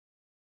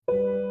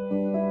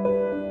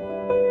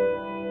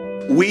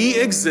We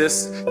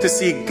exist to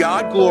see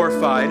God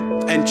glorified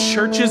and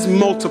churches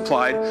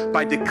multiplied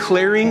by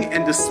declaring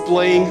and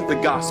displaying the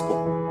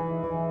gospel.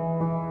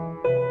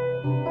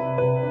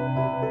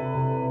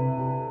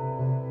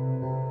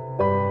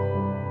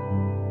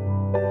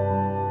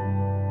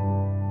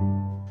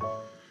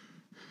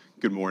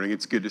 Good morning.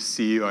 It's good to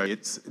see you.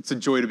 It's a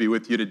joy to be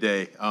with you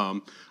today.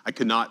 I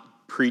could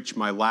not preach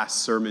my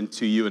last sermon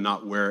to you and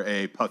not wear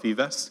a puffy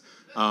vest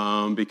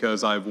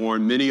because I've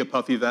worn many a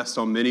puffy vest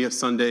on many a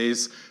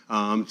Sundays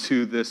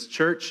to this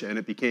church, and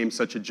it became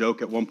such a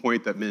joke at one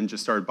point that men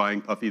just started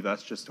buying puffy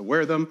vests just to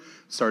wear them.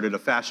 Started a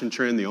fashion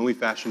trend, the only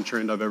fashion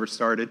trend I've ever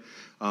started.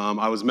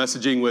 I was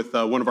messaging with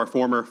one of our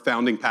former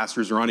founding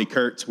pastors, Ronnie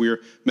Kurtz. We were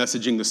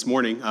messaging this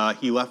morning.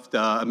 He left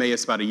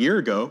Emmaus about a year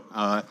ago.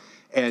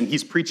 And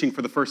he's preaching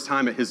for the first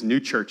time at his new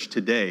church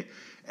today.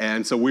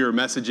 And so we were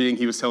messaging.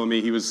 He was telling me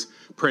he was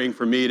praying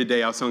for me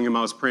today. I was telling him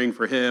I was praying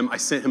for him. I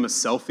sent him a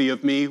selfie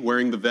of me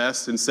wearing the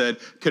vest and said,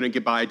 couldn't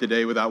get by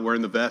today without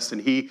wearing the vest.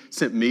 And he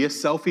sent me a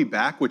selfie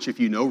back, which if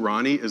you know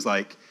Ronnie is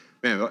like,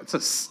 man, it's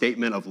a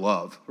statement of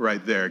love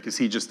right there because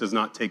he just does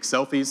not take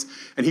selfies.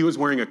 And he was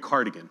wearing a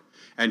cardigan.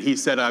 And he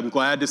said, I'm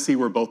glad to see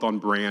we're both on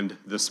brand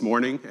this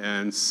morning.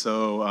 And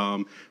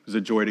so it was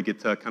a joy to get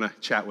to kind of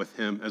chat with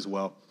him as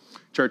well.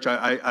 Church,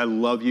 I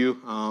love you.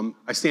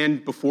 I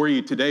stand before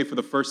you today for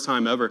the first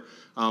time ever,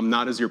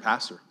 not as your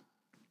pastor,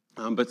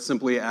 but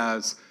simply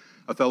as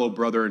a fellow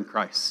brother in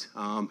Christ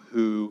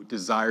who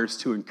desires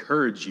to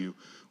encourage you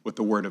with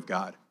the Word of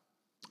God.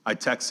 I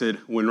texted,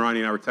 when Ronnie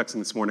and I were texting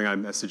this morning, I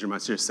messaged him, I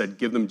just said,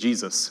 give them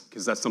Jesus,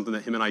 because that's something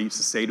that him and I used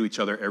to say to each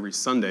other every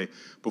Sunday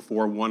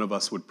before one of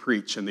us would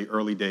preach in the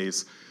early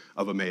days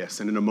of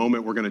Emmaus. And in a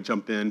moment, we're going to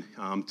jump in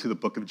to the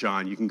book of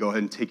John. You can go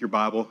ahead and take your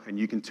Bible, and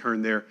you can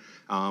turn there.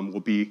 We'll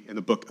be in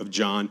the book of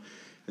John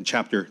in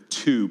chapter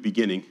 2,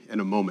 beginning in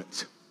a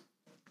moment.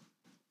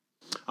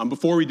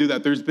 Before we do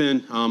that, there's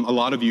been a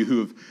lot of you who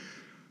have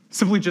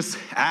simply just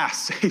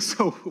asked, hey,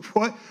 so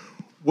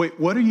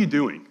what are you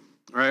doing?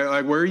 Right?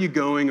 Like, where are you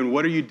going, and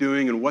what are you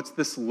doing, and what's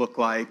this look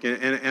like?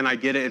 And I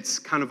get it. It's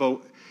kind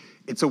of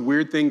it's a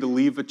weird thing to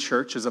leave a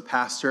church as a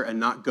pastor and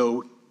not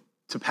go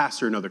to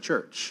pastor another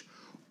church,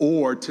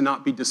 or to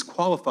not be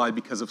disqualified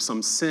because of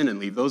some sin and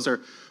leave. Those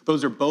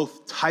are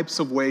both types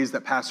of ways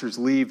that pastors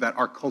leave that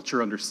our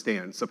culture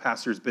understands. So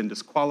pastor's been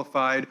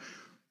disqualified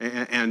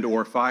and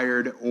or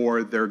fired,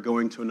 or they're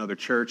going to another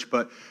church.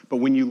 But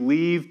when you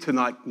leave to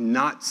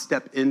not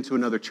step into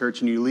another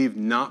church, and you leave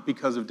not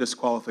because of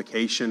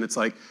disqualification, it's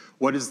like,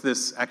 what does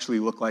this actually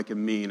look like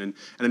and mean? And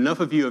enough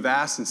of you have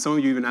asked, and some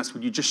of you even asked,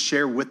 would you just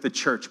share with the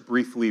church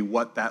briefly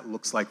what that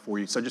looks like for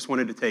you? So I just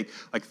wanted to take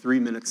like 3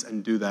 minutes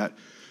and do that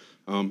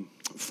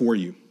for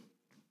you.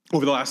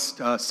 Over the last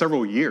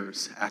several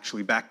years,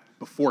 actually, back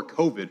before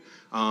COVID,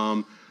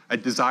 a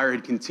desire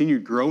had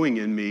continued growing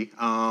in me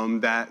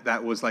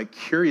that was like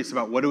curious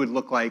about what it would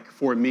look like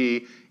for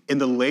me in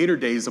the later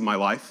days of my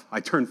life. I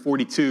turned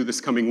 42 this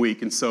coming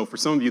week, and so for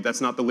some of you, that's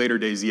not the later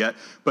days yet,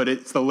 but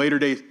it's the later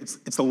day.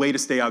 It's the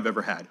latest day I've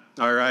ever had,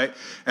 all right?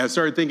 And I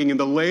started thinking in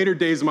the later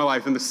days of my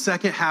life, in the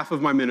second half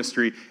of my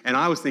ministry, and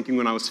I was thinking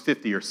when I was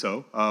 50 or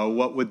so,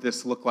 what would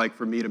this look like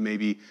for me to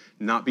maybe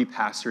not be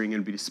pastoring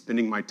and be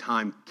spending my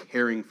time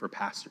caring for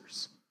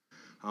pastors?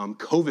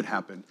 COVID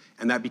happened,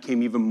 and that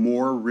became even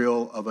more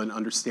real of an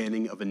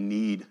understanding of a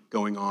need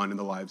going on in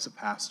the lives of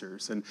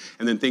pastors. And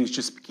then things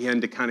just began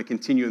to kind of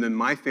continue, and then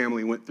my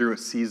family went through a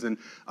season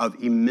of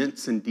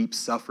immense and deep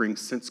suffering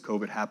since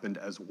COVID happened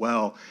as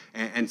well,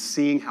 and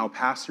seeing how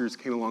pastors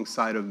came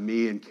alongside of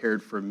me and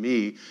cared for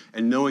me,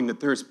 and knowing that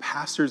there's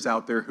pastors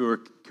out there who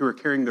are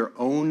carrying their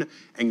own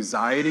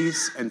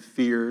anxieties and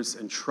fears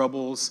and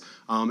troubles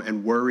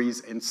and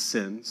worries and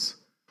sins,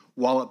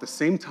 while at the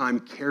same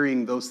time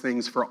carrying those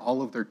things for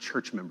all of their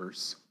church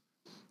members.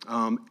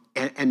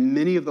 And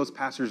many of those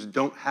pastors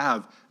don't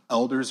have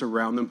elders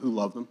around them who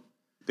love them.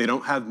 They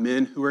don't have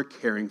men who are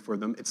caring for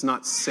them. It's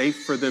not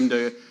safe for them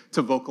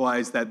to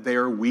vocalize that they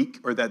are weak,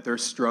 or that they're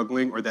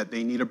struggling, or that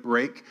they need a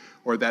break,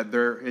 or that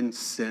they're in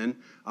sin.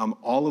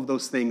 All of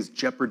those things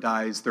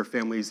jeopardize their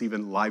family's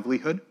even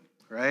livelihood,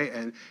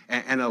 right?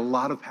 And a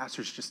lot of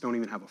pastors just don't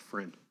even have a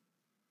friend.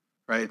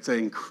 Right? It's an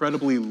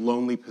incredibly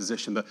lonely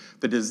position.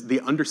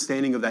 The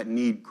understanding of that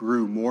need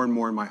grew more and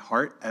more in my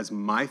heart as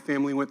my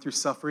family went through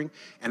suffering,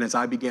 and as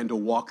I began to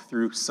walk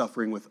through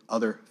suffering with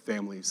other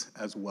families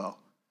as well.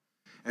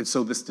 And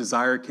so this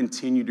desire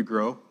continued to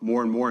grow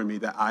more and more in me,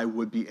 that I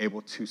would be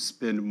able to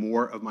spend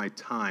more of my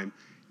time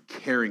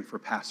caring for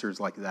pastors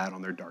like that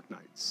on their dark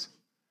nights.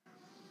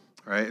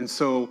 All right? And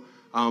so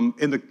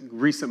in the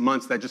recent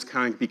months, that just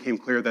kind of became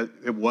clear that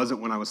it wasn't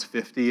when I was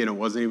 50, and it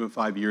wasn't even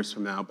 5 years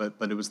from now, but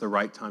it was the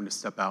right time to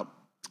step out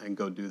and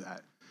go do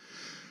that.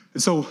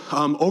 And so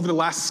over the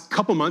last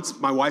couple months,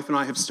 my wife and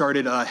I have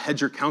started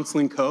Hedger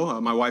Counseling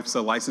Co. My wife's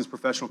a licensed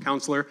professional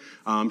counselor.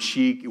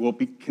 She will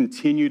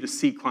continue to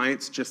see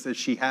clients just as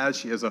she has.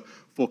 She has a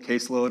full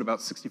caseload,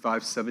 about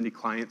 65, 70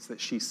 clients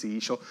that she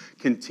sees. She'll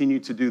continue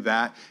to do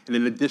that. And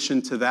in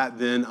addition to that,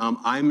 then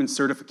I'm in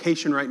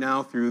certification right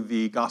now through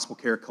the Gospel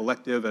Care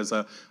Collective as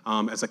a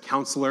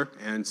counselor.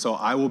 And so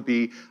I will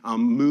be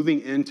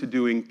moving into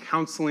doing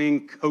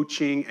counseling,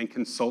 coaching, and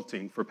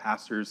consulting for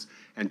pastors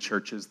and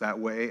churches that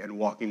way and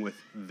walking with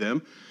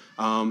them.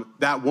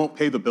 That won't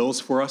pay the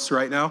bills for us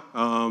right now.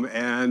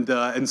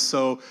 And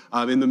so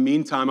in the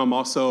meantime, I'm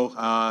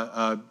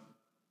also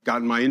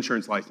gotten my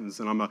insurance license,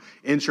 and I'm an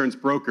insurance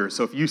broker.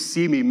 So if you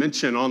see me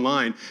mention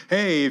online,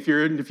 hey, if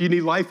you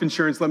need life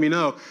insurance, let me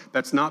know.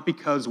 That's not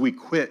because we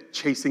quit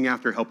chasing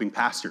after helping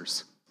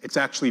pastors. It's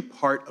actually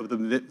part of the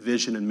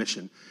vision and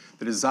mission.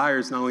 The desire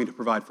is not only to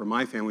provide for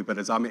my family, but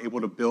as I'm able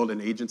to build an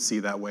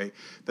agency that way,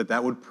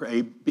 that would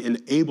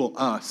enable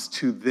us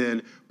to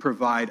then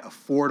provide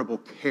affordable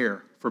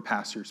care for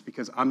pastors,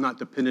 because I'm not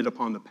dependent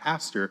upon the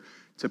pastor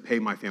to pay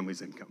my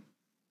family's income.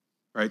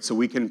 Right? So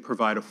we can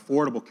provide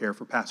affordable care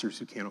for pastors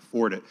who can't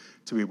afford it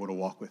to be able to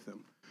walk with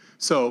them.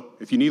 So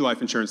if you need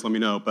life insurance, let me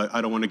know, but I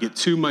don't want to get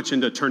too much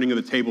into turning of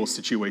the table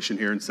situation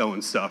here and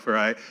selling stuff, all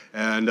right?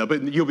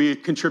 But you'll be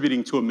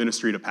contributing to a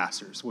ministry to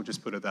pastors. We'll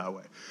just put it that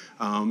way.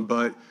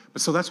 But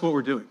so that's what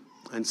we're doing.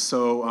 And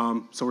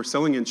so we're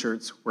selling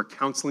insurance, we're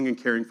counseling and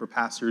caring for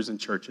pastors and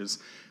churches,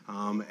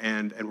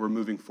 and we're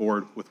moving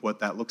forward with what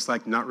that looks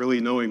like, not really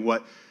knowing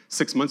what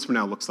 6 months from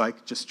now looks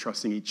like, just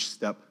trusting each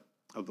step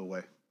of the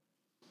way.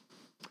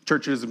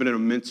 Church has been an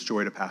immense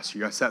joy to pastor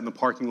you. I sat in the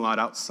parking lot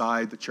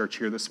outside the church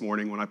here this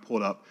morning when I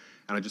pulled up,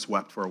 and I just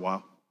wept for a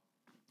while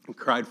and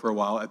cried for a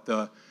while at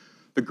the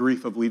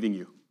grief of leaving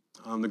you,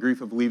 the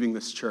grief of leaving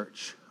this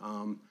church.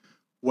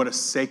 What a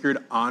sacred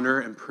honor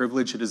and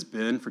privilege it has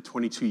been for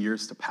 22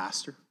 years to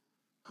pastor,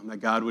 that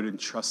God would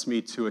entrust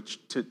me to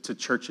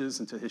churches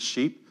and to his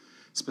sheep,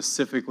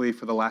 specifically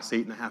for the last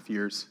 8.5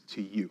 years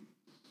to you.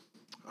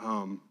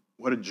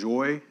 What a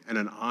joy and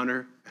an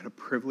honor and a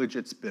privilege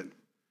it's been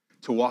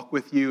to walk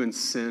with you in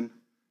sin,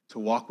 to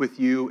walk with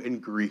you in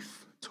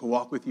grief, to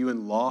walk with you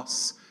in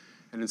loss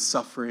and in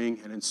suffering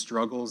and in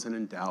struggles and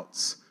in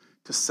doubts,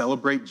 to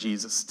celebrate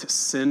Jesus, to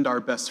send our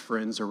best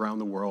friends around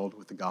the world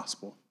with the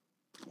gospel.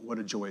 What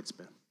a joy it's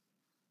been.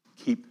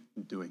 Keep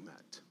doing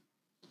that.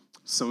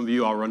 Some of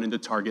you I'll run into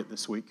at Target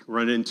this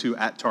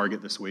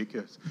week.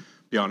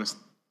 Be honest,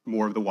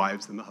 more of the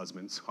wives than the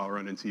husbands. I'll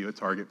run into you at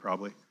Target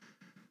probably.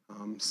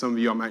 Some of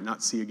you I might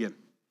not see again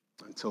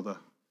until the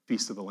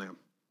Feast of the Lamb.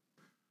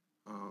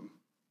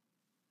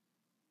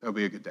 That'll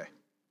be a good day.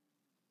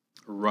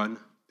 Run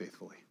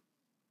faithfully.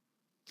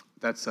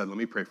 With that said, let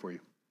me pray for you,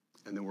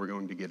 and then we're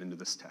going to get into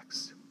this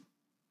text.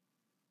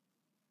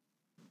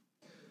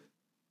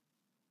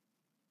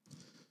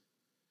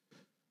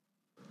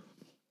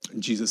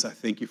 Jesus, I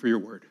thank you for your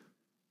word.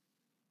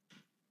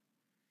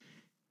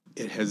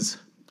 It has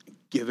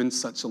given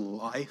such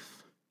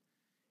life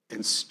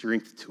and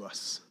strength to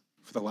us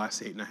for the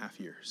last 8.5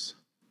 years.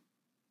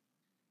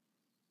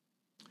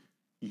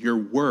 Your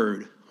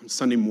word on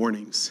Sunday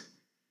mornings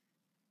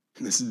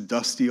in this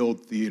dusty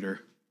old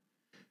theater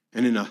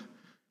and in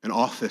an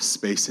office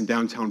space in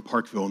downtown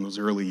Parkville in those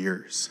early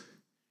years,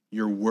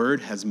 your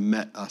word has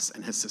met us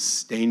and has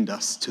sustained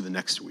us to the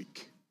next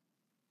week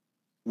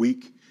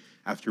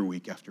after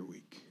week after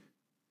week.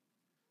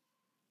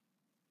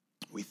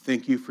 We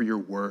thank you for your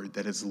word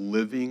that is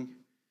living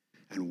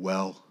and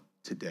well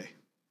today.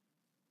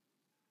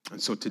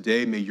 And so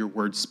today, may your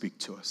word speak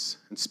to us.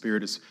 And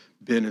Spirit, as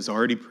Ben has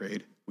already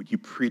prayed, would you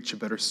preach a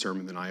better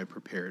sermon than I have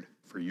prepared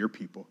for your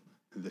people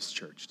in this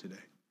church today?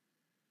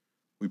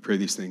 We pray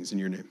these things in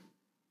your name.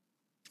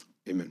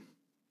 Amen.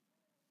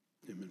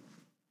 Amen.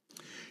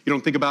 You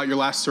don't think about your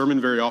last sermon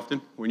very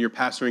often when you're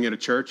pastoring at a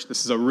church.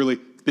 This is a really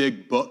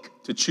big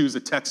book to choose a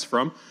text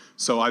from.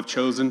 So I've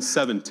chosen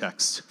 7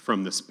 texts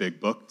from this big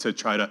book to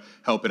try to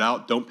help it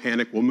out. Don't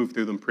panic. We'll move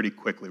through them pretty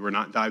quickly. We're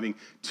not diving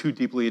too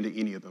deeply into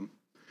any of them.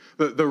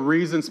 The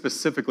reason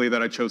specifically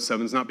that I chose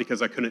 7 is not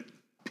because I couldn't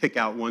pick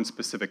out one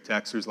specific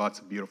text. There's lots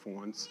of beautiful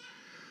ones.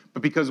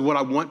 But because what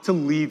I want to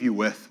leave you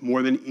with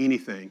more than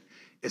anything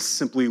is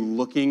simply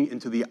looking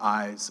into the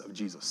eyes of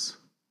Jesus,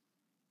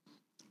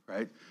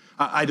 right?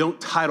 I don't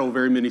title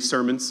very many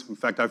sermons. In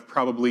fact, I've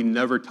probably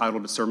never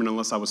titled a sermon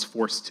unless I was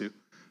forced to.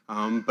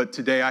 But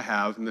today I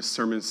have, and this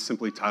sermon is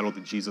simply titled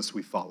The Jesus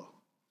We Follow.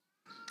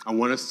 I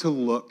want us to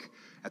look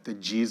at the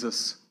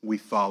Jesus we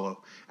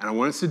follow. And I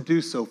want us to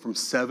do so from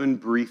 7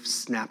 brief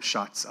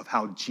snapshots of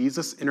how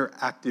Jesus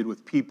interacted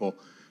with people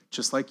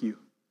just like you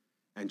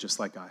and just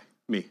like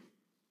me,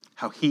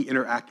 how he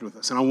interacted with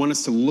us. And I want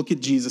us to look at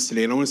Jesus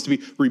today, and I want us to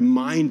be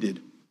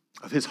reminded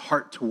of his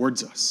heart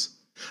towards us.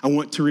 I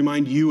want to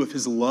remind you of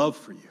his love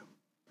for you.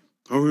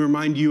 I want to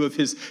remind you of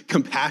his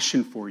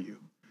compassion for you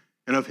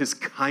and of his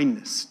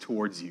kindness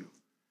towards you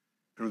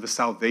and of the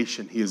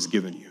salvation he has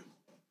given you.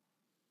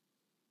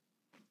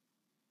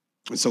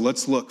 And so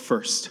let's look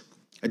first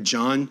at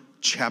John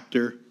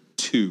chapter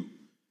 2,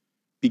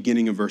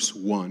 beginning of verse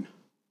 1.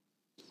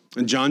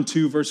 In John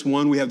 2, verse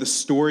 1, we have the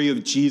story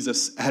of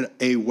Jesus at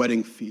a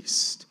wedding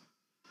feast.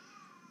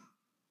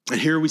 And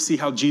here we see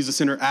how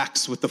Jesus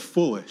interacts with the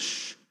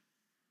foolish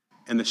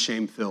and the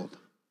shame-filled.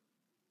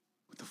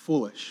 With the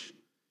foolish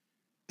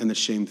and the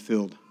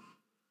shame-filled.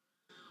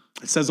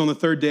 It says on the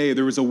third day,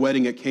 there was a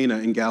wedding at Cana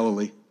in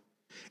Galilee,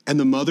 and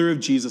the mother of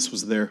Jesus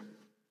was there.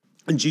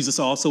 And Jesus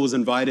also was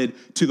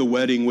invited to the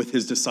wedding with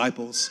his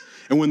disciples.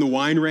 And when the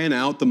wine ran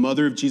out, the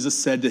mother of Jesus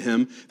said to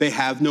him, "They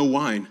have no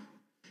wine."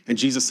 And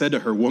Jesus said to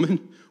her,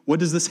 "Woman, what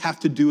does this have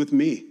to do with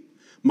me?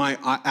 My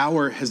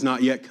hour has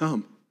not yet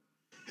come."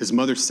 His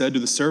mother said to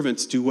the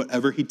servants, "Do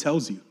whatever he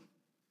tells you."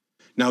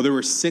 Now there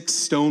were 6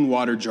 stone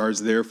water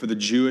jars there for the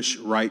Jewish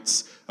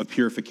rites of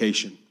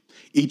purification,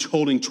 each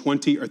holding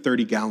 20 or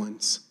 30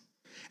 gallons.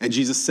 And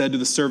Jesus said to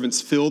the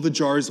servants, "Fill the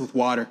jars with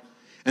water."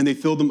 And they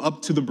filled them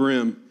up to the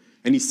brim.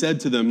 And he said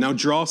to them, "Now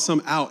draw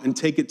some out and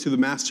take it to the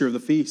master of the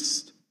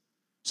feast."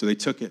 So they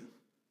took it.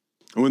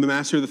 And when the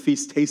master of the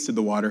feast tasted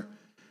the water,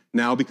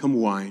 now become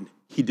wine,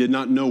 he did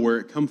not know where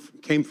it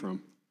came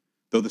from,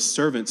 though the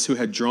servants who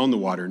had drawn the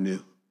water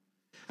knew.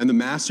 And the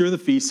master of the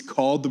feast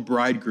called the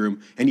bridegroom,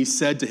 and he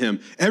said to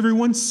him,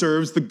 "Everyone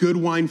serves the good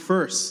wine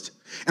first,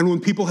 and when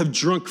people have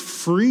drunk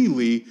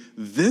freely,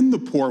 then the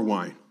poor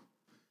wine.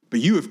 But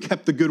you have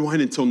kept the good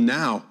wine until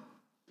now."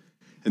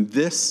 And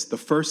this, the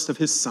first of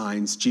his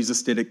signs,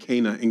 Jesus did at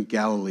Cana in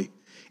Galilee,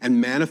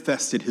 and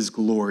manifested his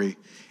glory,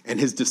 and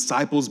his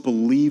disciples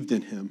believed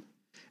in him.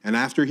 And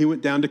after he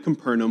went down to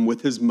Capernaum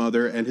with his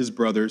mother and his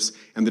brothers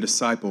and the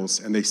disciples,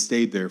 and they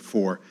stayed there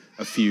for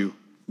a few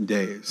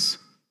days.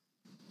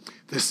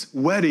 This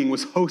wedding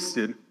was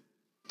hosted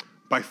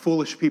by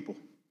foolish people.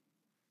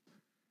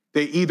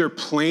 They either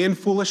planned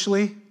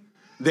foolishly,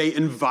 they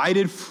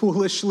invited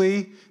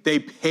foolishly, they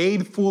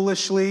paid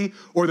foolishly,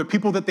 or the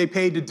people that they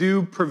paid to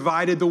do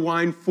provided the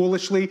wine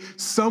foolishly.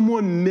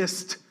 Someone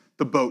missed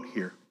the boat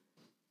here.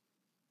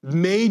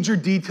 Major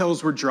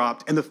details were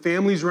dropped, and the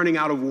family's running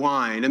out of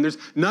wine. And there's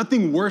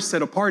nothing worse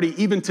at a party,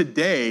 even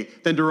today,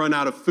 than to run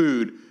out of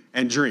food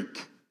and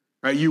drink.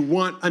 Right? You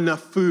want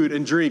enough food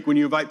and drink when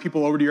you invite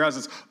people over to your house.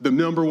 It's the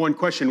number one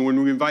question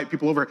when we invite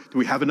people over: do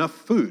we have enough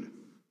food?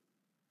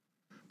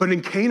 But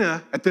in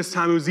Cana, at this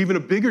time, it was even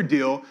a bigger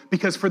deal,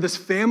 because for this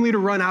family to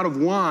run out of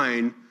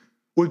wine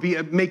would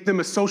make them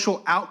a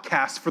social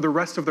outcast for the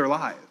rest of their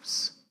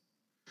lives.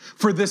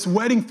 For this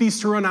wedding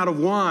feast to run out of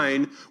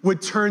wine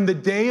would turn the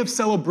day of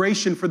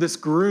celebration for this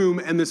groom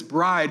and this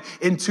bride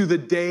into the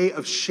day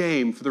of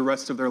shame for the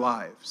rest of their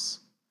lives.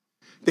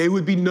 They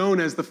would be known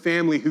as the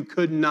family who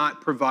could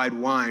not provide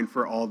wine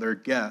for all their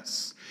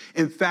guests.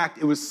 In fact,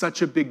 it was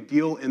such a big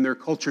deal in their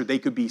culture, they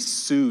could be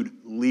sued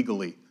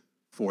legally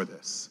for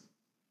this.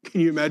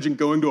 Can you imagine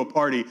going to a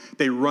party,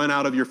 they run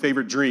out of your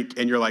favorite drink,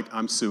 and you're like,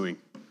 "I'm suing."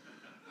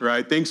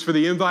 Right? "Thanks for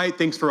the invite.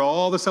 Thanks for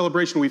all the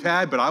celebration we've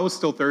had, but I was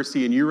still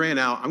thirsty and you ran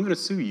out. I'm going to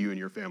sue you and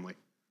your family."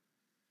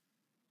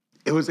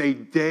 It was a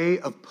day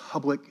of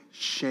public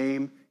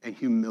shame and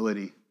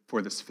humility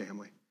for this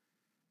family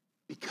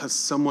because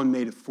someone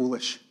made a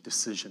foolish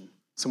decision.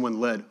 Someone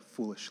led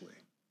foolishly.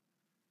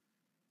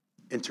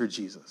 Enter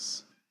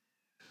Jesus.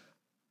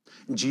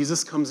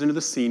 Jesus comes into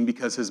the scene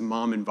because his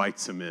mom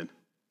invites him in.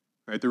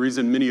 Right? The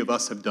reason many of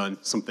us have done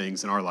some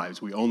things in our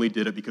lives, we only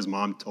did it because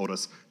mom told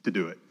us to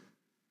do it.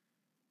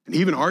 And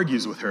he even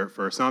argues with her at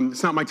first.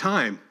 "It's not my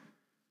time."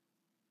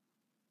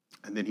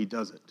 And then he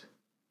does it.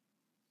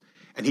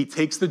 And he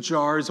takes the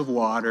jars of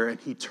water and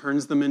he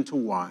turns them into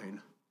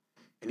wine.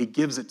 And he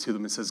gives it to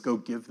them and says, "Go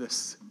give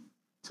this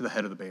to the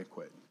head of the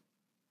banquet."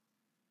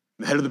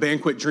 The head of the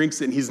banquet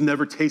drinks it, and he's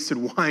never tasted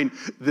wine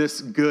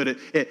this good.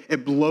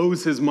 It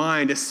blows his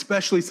mind,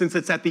 especially since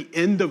it's at the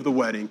end of the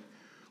wedding,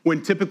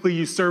 when typically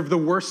you serve the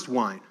worst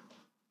wine.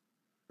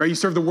 Right? You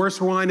serve the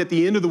worst wine at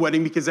the end of the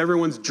wedding because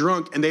everyone's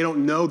drunk and they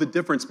don't know the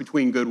difference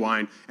between good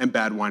wine and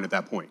bad wine at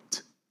that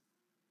point.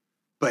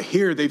 But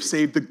here they've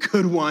saved the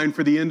good wine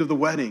for the end of the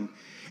wedding.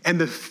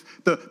 And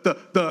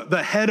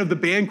the head of the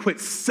banquet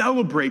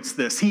celebrates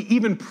this. He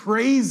even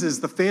praises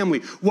the family.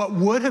 What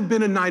would have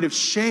been a night of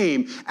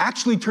shame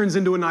actually turns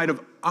into a night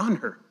of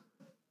honor.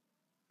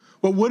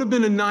 What would have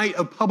been a night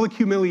of public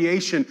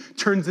humiliation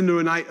turns into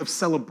a night of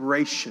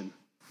celebration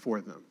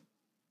for them.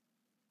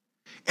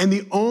 And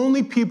the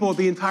only people at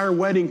the entire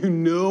wedding who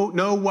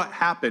know what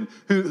happened,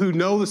 who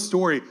know the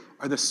story,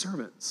 are the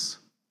servants.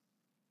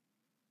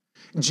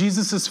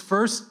 Jesus'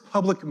 first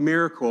public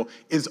miracle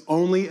is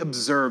only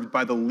observed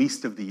by the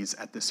least of these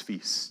at this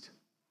feast.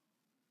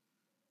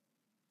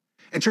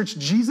 And church,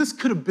 Jesus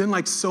could have been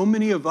like so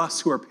many of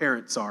us who are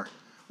parents are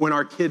when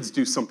our kids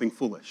do something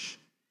foolish.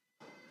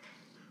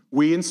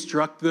 We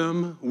instruct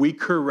them, we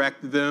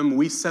correct them,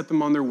 we set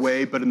them on their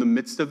way, but in the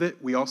midst of it,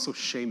 we also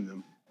shame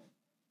them.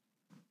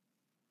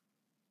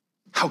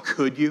 How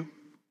could you?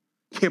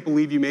 Can't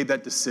believe you made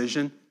that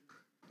decision.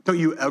 Don't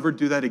you ever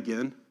do that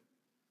again?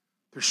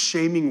 They're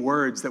shaming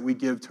words that we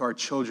give to our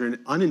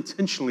children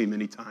unintentionally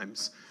many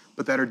times,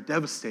 but that are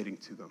devastating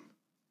to them.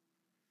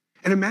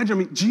 And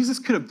imagine, Jesus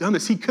could have done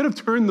this. He could have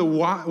turned the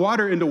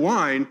water into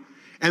wine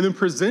and then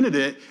presented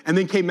it and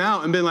then came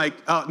out and been like,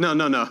 "Oh,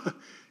 no.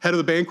 Head of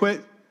the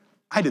banquet,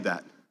 I did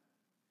that.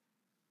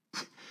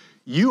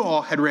 You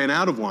all had ran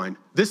out of wine.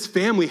 This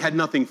family had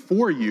nothing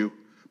for you,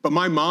 but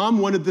my mom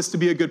wanted this to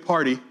be a good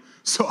party,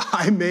 So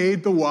I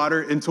made the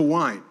water into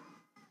wine.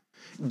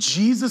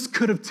 Jesus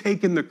could have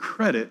taken the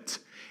credit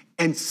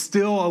and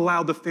still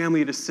allowed the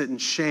family to sit in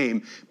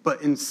shame,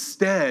 but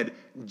instead,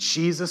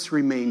 Jesus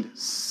remained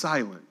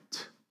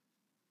silent.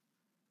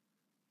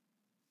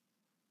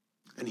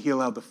 And he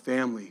allowed the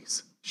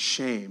family's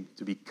shame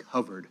to be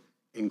covered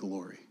in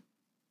glory.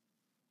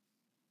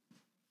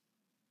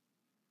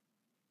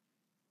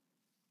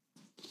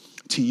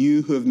 To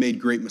you who have made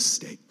great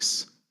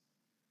mistakes,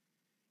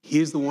 he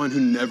is the one who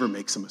never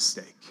makes a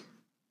mistake.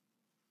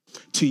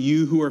 To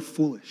you who are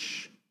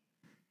foolish,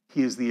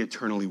 he is the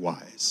eternally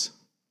wise.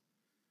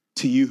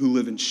 To you who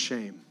live in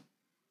shame,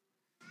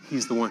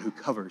 he's the one who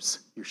covers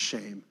your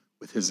shame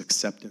with his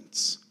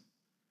acceptance.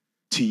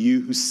 To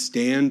you who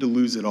stand to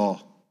lose it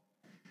all,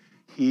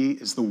 he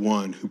is the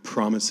one who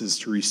promises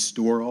to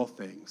restore all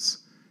things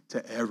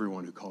to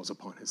everyone who calls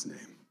upon his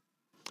name.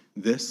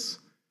 This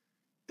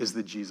is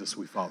the Jesus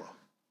we follow.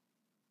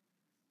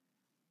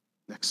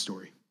 Next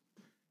story,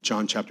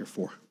 John chapter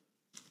 4.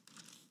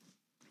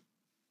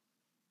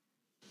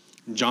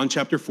 In John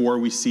chapter 4,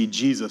 we see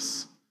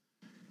Jesus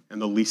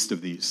and the least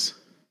of these.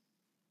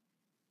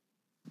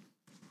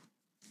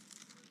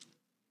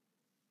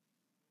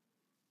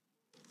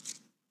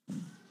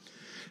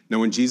 Now,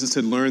 when Jesus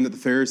had learned that the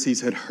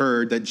Pharisees had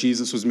heard that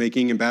Jesus was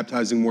making and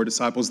baptizing more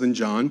disciples than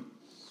John,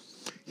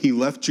 he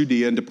left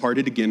Judea and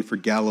departed again for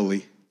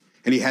Galilee.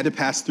 And he had to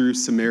pass through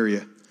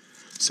Samaria.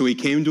 So he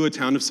came to a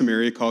town of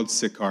Samaria called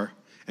Sychar,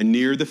 and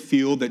near the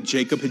field that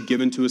Jacob had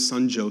given to his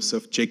son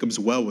Joseph, Jacob's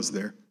well was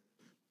there.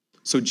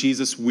 So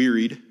Jesus,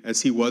 wearied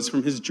as he was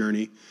from his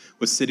journey,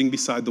 was sitting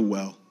beside the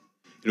well.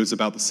 It was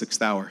about the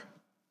 6th hour.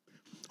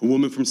 A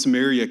woman from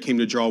Samaria came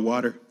to draw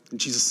water, and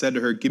Jesus said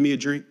to her, "Give me a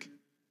drink."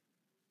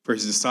 For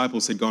his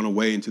disciples had gone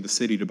away into the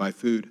city to buy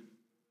food.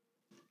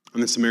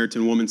 And the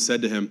Samaritan woman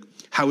said to him,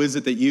 "How is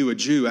it that you, a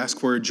Jew, ask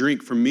for a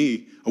drink from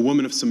me, a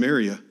woman of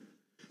Samaria?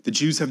 The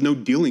Jews have no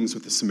dealings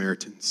with the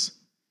Samaritans."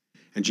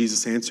 And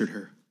Jesus answered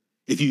her,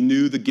 "If you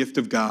knew the gift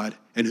of God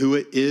and who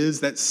it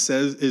is that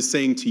is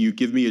saying to you,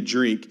 'Give me a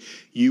drink,'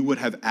 you would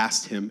have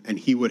asked him, and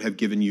he would have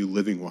given you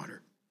living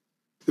water."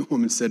 The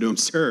woman said to him,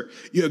 "Sir,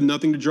 you have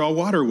nothing to draw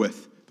water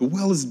with. The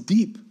well is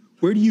deep.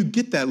 Where do you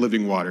get that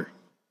living water?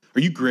 Are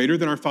you greater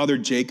than our father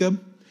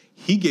Jacob?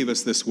 He gave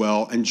us this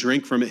well and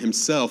drank from it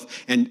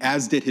himself, and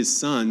as did his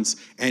sons,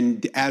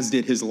 and as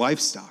did his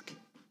livestock."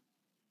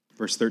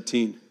 Verse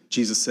 13,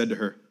 Jesus said to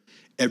her,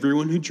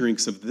 "Everyone who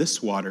drinks of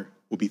this water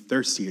will be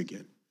thirsty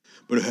again.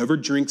 But whoever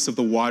drinks of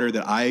the water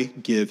that I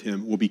give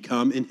him will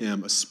become in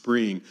him a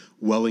spring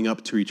welling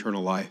up to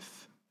eternal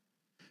life."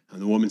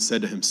 And the woman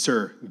said to him,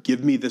 "Sir,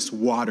 give me this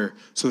water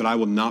so that I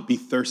will not be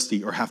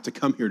thirsty or have to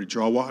come here to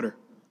draw water."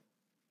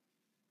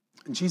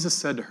 And Jesus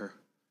said to her,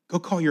 "Go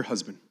call your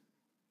husband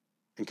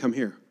and come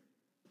here."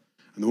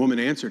 And the woman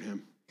answered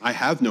him, "I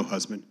have no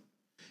husband."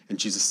 And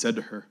Jesus said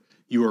to her,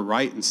 "You are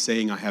right in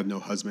saying I have no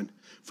husband,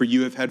 for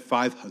you have had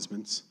 5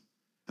 husbands,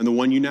 and the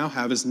one you now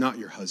have is not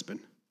your husband.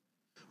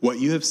 What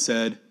you have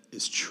said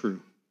is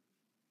true."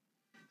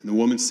 And the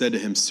woman said to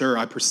him, "Sir,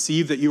 I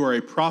perceive that you are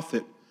a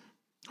prophet.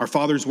 Our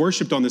fathers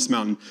worshipped on this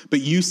mountain, but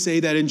you say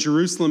that in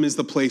Jerusalem is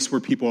the place where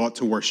people ought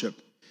to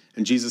worship."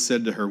 And Jesus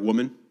said to her,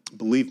 "Woman,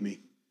 believe me,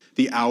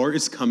 the hour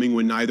is coming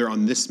when neither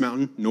on this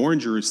mountain nor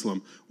in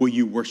Jerusalem will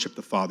you worship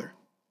the Father.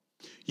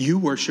 You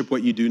worship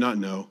what you do not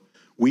know.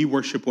 We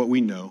worship what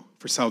we know,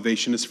 for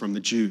salvation is from the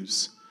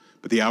Jews.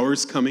 But the hour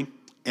is coming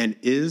and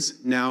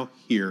is now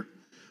here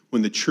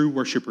when the true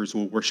worshipers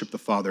will worship the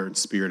Father in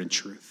spirit and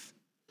truth.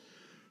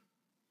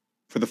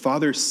 For the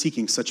Father is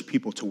seeking such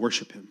people to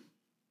worship him.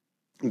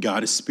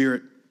 God is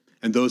spirit,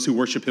 and those who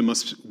worship him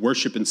must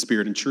worship in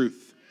spirit and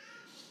truth."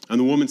 And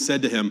the woman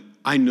said to him,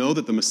 "I know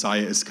that the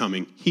Messiah is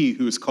coming, he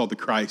who is called the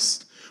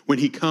Christ. When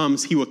he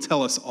comes, he will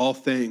tell us all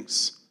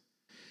things."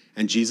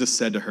 And Jesus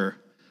said to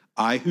her,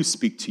 "I who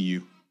speak to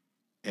you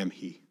am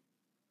he."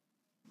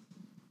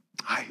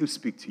 I who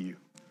speak to you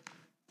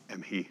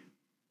am he.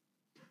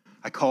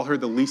 I call her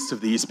the least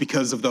of these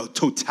because of the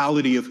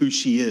totality of who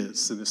she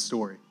is in this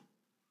story.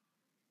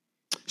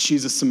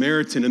 She's a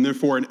Samaritan and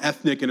therefore an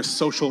ethnic and a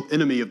social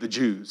enemy of the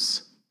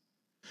Jews.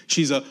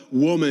 She's a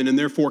woman and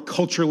therefore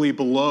culturally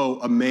below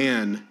a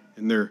man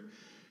in their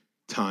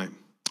time.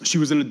 She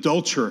was an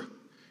adulterer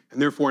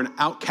and therefore an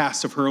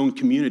outcast of her own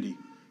community.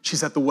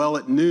 She's at the well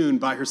at noon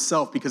by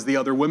herself because the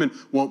other women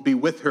won't be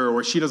with her,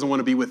 or she doesn't want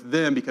to be with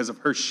them because of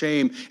her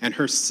shame and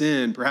her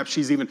sin. Perhaps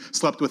she's even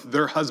slept with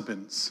their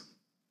husbands.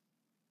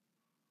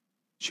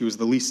 She was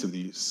the least of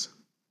these.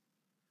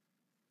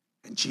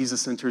 And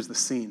Jesus enters the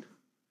scene.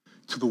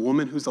 To the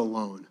woman who's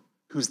alone,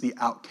 who's the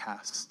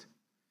outcast,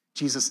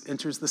 Jesus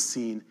enters the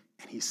scene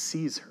and he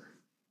sees her.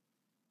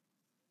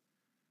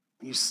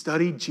 When you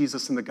study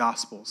Jesus in the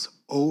Gospels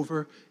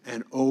over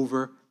and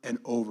over and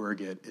over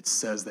again, it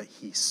says that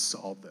he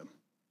saw them.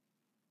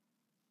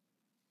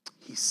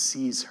 He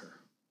sees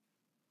her.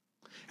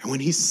 And when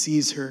he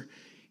sees her,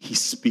 he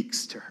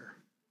speaks to her.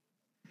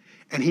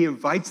 And he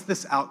invites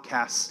this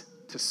outcast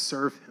to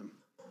serve him.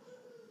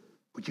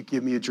 "Would you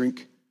give me a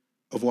drink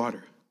of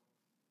water?"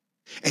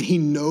 And he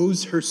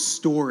knows her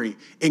story,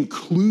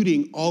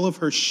 including all of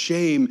her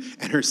shame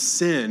and her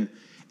sin,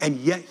 and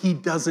yet he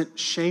doesn't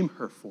shame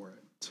her for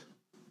it.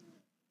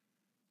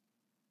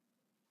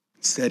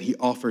 Instead, he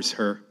offers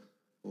her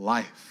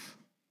life.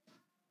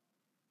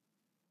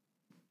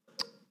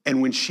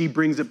 And when she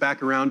brings it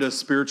back around to a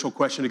spiritual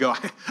question to go,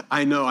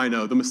 I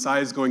know, the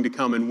Messiah is going to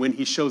come, and when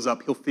he shows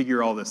up, he'll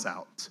figure all this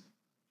out.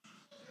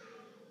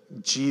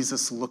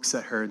 Jesus looks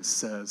at her and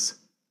says,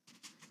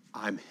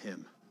 I'm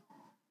him.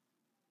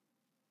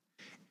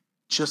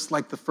 Just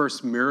like the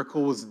first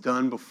miracle was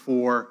done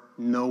before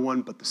no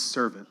one but the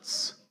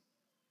servants,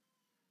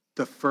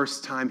 the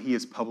first time he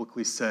has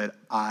publicly said,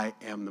 I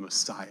am the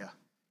Messiah,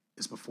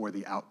 is before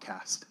the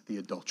outcast, the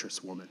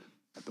adulterous woman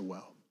at the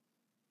well.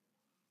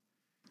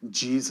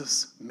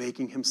 Jesus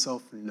making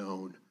himself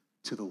known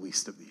to the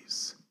least of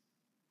these.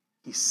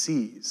 He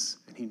sees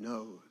and he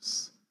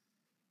knows.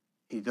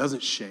 He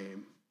doesn't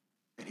shame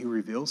and he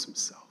reveals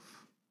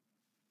himself.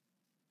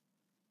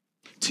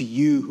 To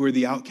you who are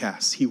the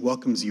outcasts, he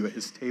welcomes you at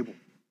his table.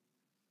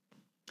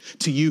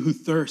 To you who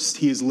thirst,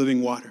 he is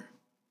living water.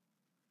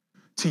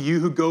 To you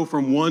who go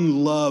from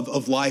one love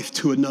of life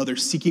to another,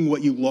 seeking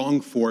what you long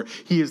for,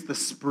 he is the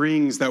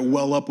springs that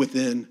well up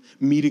within,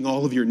 meeting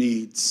all of your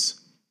needs.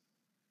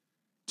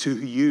 To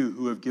you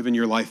who have given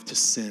your life to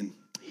sin,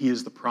 he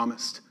is the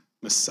promised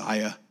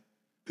Messiah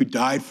who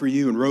died for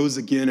you and rose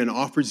again and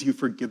offers you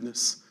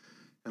forgiveness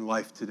and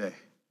life today.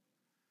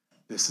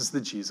 This is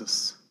the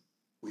Jesus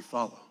we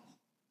follow.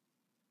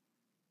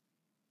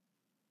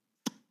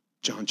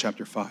 John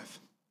chapter 5.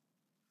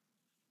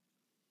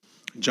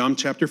 In John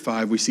chapter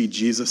 5, we see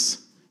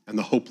Jesus and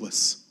the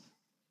hopeless.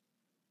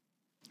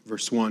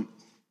 Verse 1.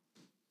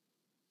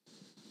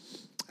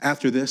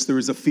 After this, there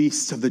was a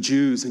feast of the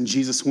Jews, and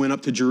Jesus went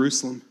up to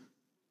Jerusalem.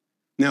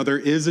 Now there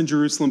is in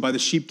Jerusalem by the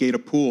sheep gate a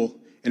pool,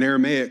 in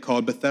Aramaic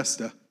called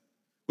Bethesda,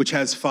 which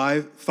has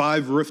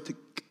five roofed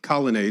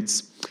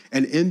colonnades,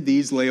 and in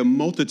these lay a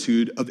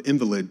multitude of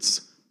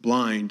invalids,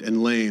 blind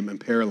and lame and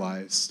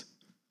paralyzed.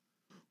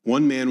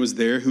 One man was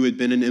there who had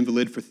been an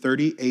invalid for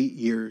 38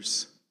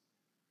 years.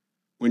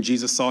 When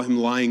Jesus saw him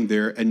lying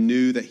there and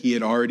knew that he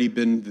had already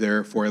been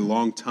there for a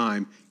long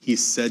time, he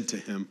said to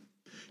him,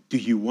 "Do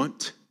you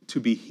want to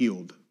be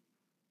healed?"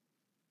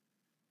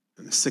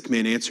 And the sick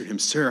man answered him,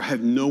 "Sir, I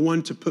have no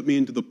one to put me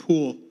into the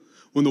pool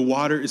when the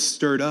water is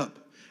stirred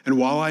up, and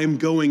while I am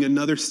going,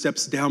 another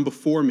steps down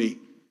before me."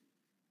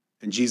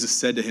 And Jesus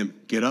said to him,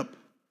 "Get up,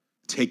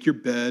 take your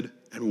bed,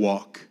 and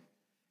walk."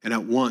 And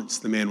at once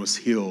the man was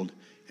healed,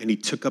 and he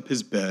took up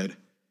his bed,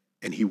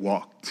 and he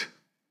walked.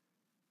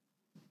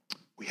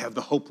 We have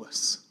the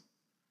hopeless,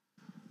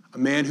 a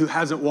man who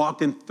hasn't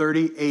walked in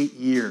 38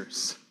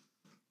 years.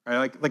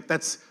 Right? Like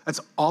that's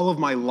all of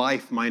my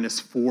life minus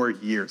 4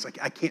 years. Like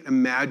I can't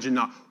imagine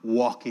not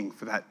walking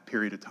for that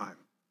period of time.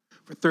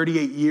 For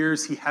 38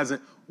 years, he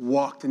hasn't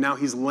walked, and now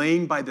he's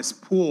laying by this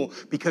pool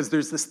because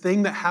there's this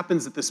thing that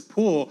happens at this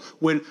pool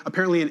when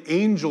apparently an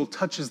angel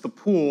touches the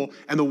pool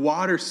and the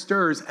water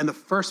stirs and the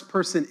first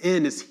person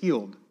in is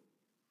healed.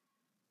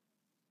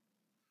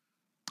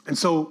 And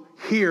so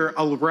here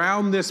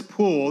around this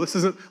pool, this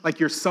isn't like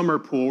your summer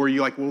pool where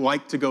you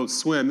like to go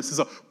swim. This is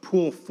a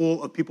pool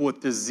full of people with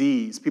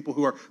disease, people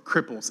who are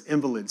cripples,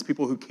 invalids,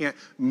 people who can't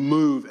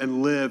move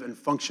and live and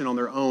function on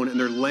their own. And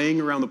they're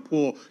laying around the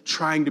pool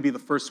trying to be the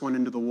first one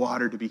into the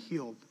water to be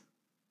healed.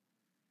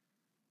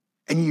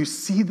 And you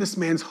see this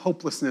man's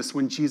hopelessness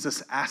when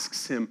Jesus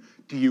asks him,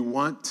 "Do you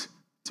want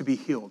to be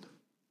healed?"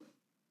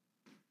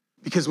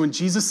 Because when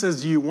Jesus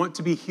says, "Do you want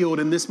to be healed?"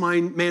 in this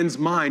man's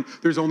mind,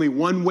 there's only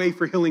one way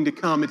for healing to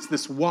come. It's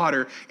this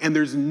water, and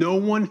there's no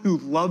one who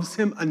loves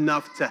him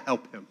enough to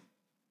help him.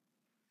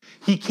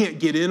 He can't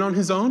get in on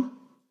his own.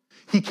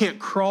 He can't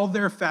crawl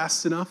there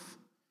fast enough.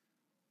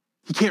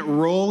 He can't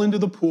roll into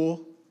the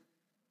pool.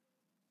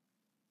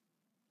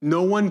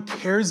 No one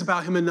cares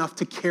about him enough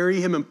to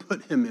carry him and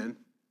put him in.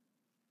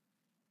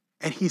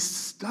 And he's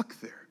stuck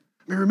there.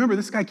 I mean, remember,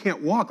 this guy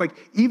can't walk. Like,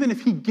 even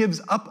if he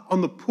gives up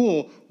on the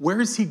pool,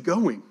 where is he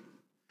going?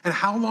 And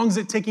how long is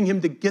it taking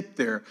him to get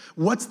there?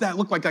 What's that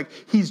look like? Like,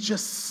 he's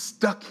just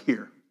stuck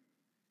here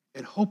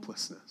in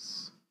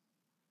hopelessness.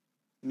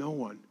 No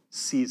one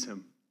sees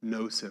him,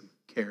 knows him,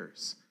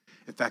 cares.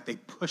 In fact, they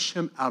push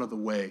him out of the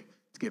way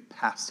to get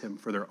past him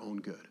for their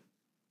own good.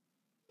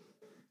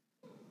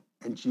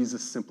 And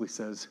Jesus simply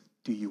says,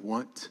 "Do you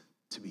want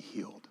to be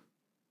healed?"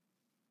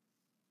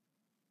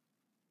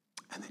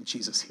 And then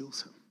Jesus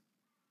heals him.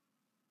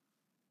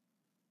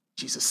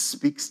 Jesus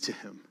speaks to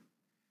him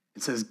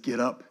and says, "Get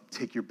up,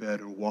 take your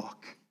bed, and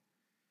walk."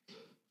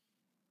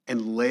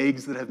 And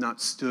legs that have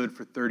not stood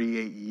for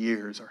 38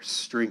 years are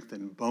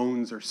strengthened,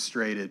 bones are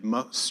straightened,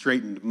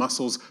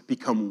 muscles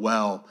become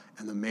well,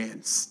 and the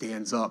man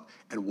stands up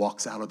and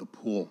walks out of the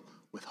pool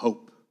with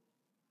hope.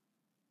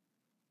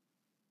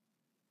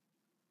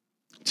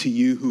 To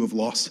you who have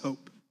lost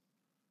hope,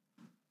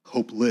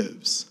 hope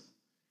lives,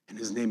 and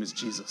his name is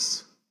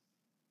Jesus.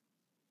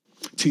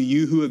 To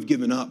you who have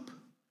given up,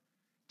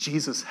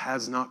 Jesus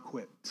has not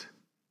quit.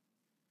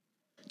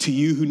 To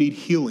you who need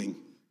healing,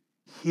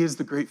 He is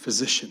the great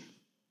physician.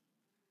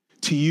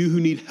 To you who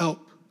need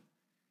help,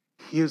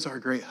 he is our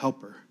great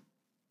helper.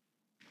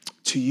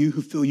 To you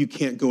who feel you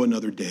can't go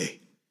another day,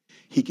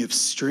 he gives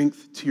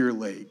strength to your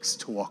legs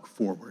to walk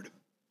forward.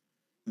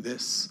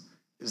 This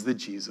is the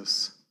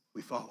Jesus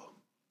we follow.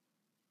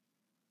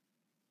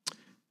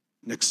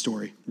 Next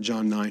story,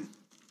 John 9.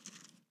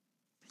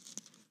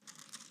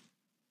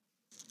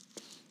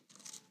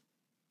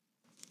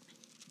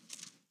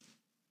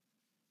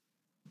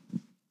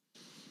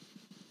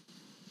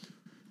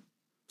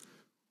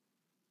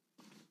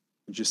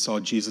 We just saw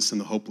Jesus and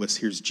the hopeless.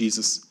 Here's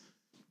Jesus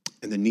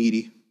and the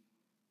needy.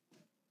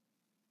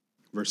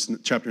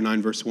 Chapter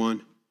 9, verse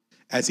 1.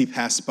 As he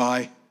passed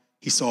by,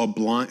 he saw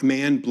a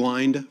man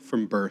blind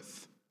from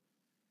birth.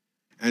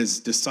 And his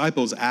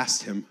disciples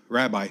asked him,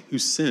 Rabbi, who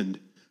sinned,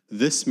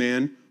 this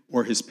man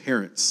or his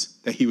parents,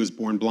 that he was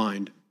born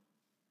blind?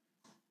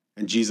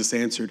 And Jesus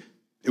answered,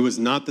 it was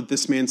not that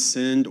this man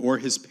sinned or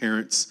his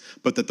parents,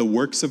 but that the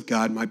works of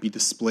God might be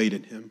displayed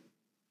in him.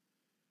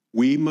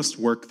 We must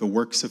work the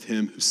works of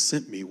him who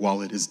sent me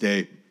while it is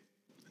day.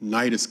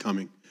 Night is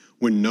coming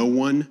when no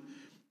one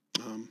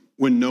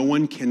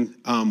can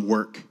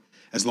work.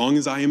 As long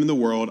as I am in the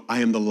world,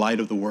 I am the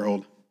light of the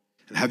world.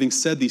 And having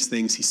said these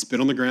things, he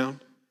spit on the ground,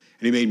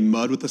 and he made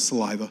mud with the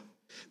saliva.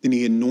 Then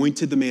he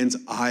anointed the man's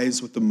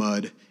eyes with the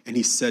mud, and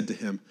he said to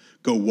him,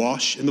 go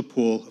wash in the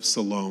pool of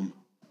Siloam,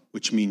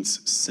 which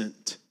means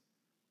sent.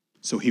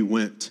 So he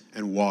went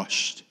and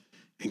washed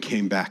and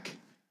came back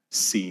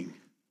seeing.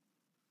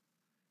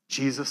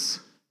 Jesus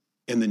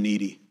and the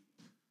needy.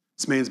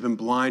 This man's been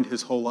blind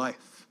his whole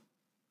life.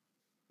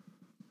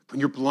 When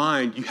you're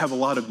blind, you have a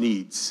lot of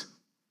needs.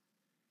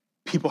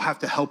 People have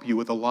to help you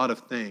with a lot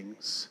of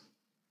things.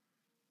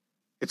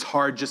 It's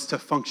hard just to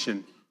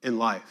function in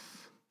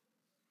life.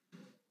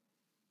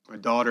 My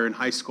daughter in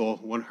high school,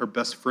 her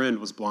best friend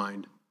was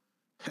blind.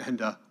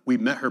 And we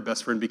met her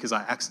best friend because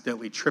I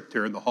accidentally tripped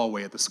her in the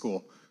hallway at the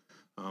school.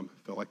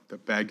 Felt like the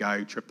bad guy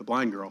who tripped the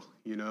blind girl,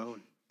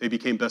 And they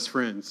became best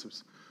friends. It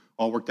was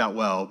all worked out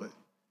well, but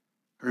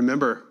I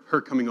remember her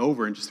coming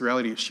over, and just the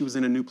reality is she was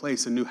in a new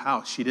place, a new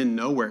house. She didn't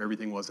know where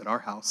everything was at our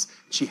house.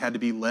 She had to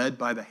be led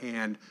by the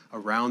hand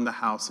around the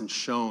house and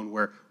shown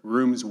where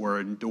rooms were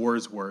and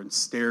doors were and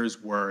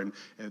stairs were and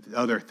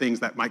other things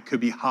that could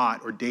be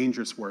hot or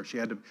dangerous were. She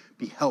had to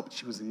be helped.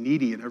 She was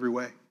needy in every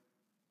way.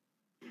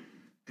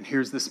 And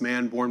here's this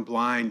man born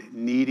blind,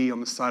 needy on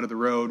the side of the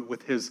road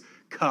with his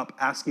cup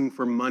asking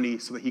for money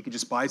so that he could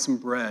just buy some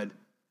bread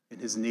in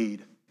his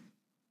need.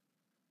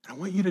 I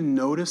want you to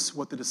notice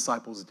what the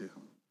disciples do.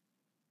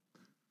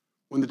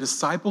 When the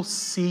disciples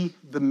see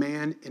the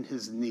man in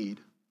his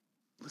need,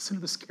 listen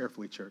to this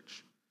carefully,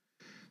 church.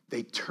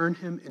 They turn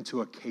him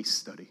into a case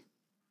study.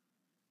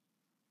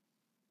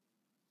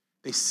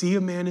 They see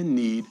a man in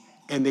need,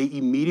 and they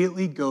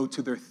immediately go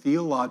to their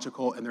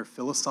theological and their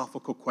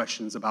philosophical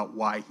questions about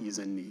why he's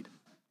in need.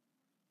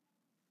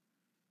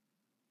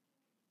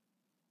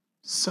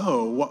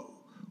 So,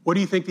 what do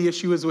you think the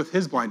issue is with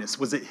his blindness?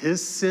 Was it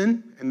his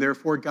sin, and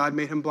therefore God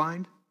made him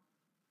blind?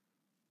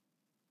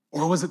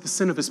 Or was it the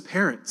sin of his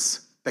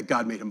parents that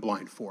God made him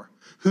blind for?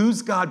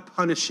 Who's God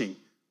punishing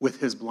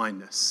with his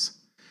blindness?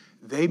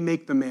 They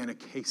make the man a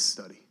case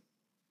study,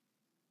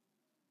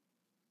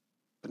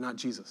 but not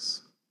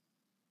Jesus.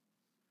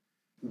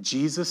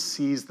 Jesus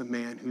sees the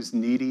man who's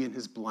needy in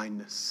his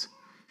blindness,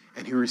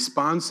 and he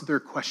responds to their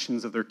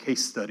questions of their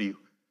case study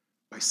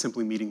by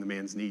simply meeting the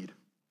man's need.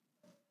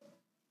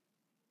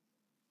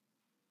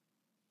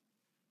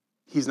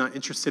 He's not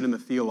interested in the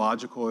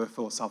theological or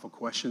philosophical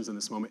questions in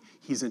this moment.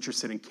 He's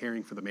interested in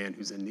caring for the man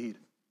who's in need.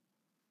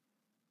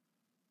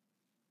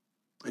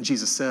 And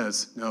Jesus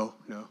says, no.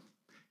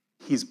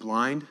 He's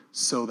blind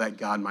so that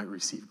God might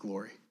receive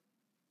glory.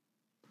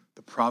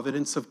 The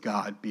providence of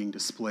God being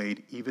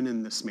displayed even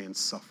in this man's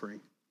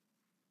suffering.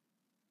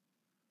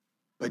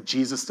 But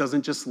Jesus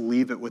doesn't just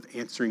leave it with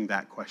answering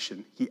that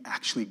question. He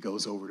actually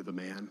goes over to the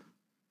man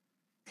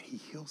and he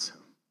heals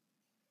him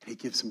and he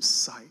gives him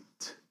sight.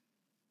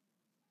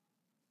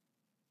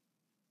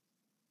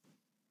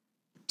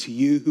 To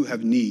you who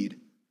have need,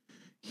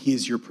 he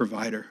is your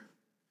provider.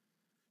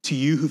 To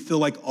you who feel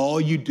like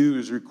all you do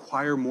is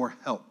require more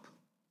help,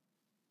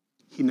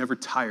 he never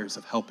tires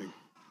of helping.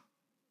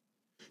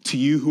 To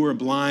you who are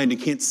blind and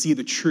can't see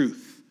the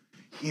truth,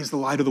 he is the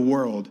light of the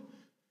world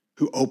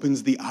who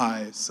opens the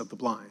eyes of the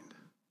blind.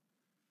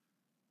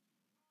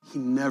 He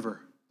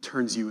never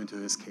turns you into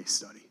his case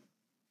study.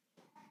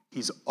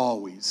 He's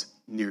always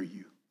near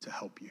you to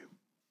help you.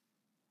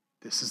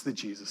 This is the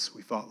Jesus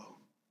we follow.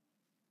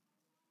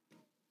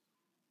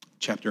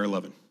 Chapter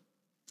 11.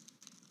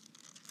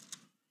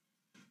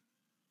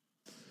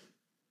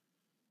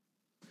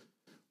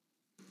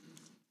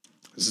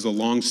 This is a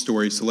long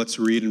story, so let's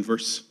read in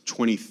verse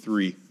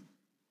 23.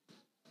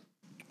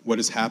 What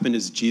has happened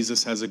is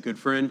Jesus has a good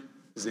friend.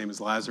 His name is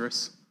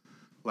Lazarus.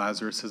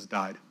 Lazarus has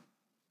died.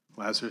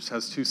 Lazarus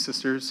has two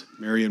sisters,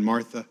 Mary and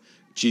Martha.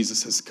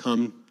 Jesus has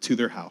come to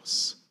their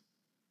house.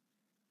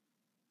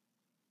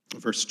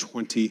 Verse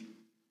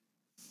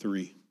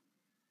 23.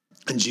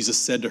 And Jesus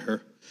said to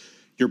her,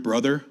 your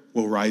brother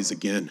will rise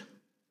again."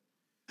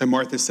 And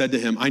Martha said to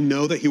him, "I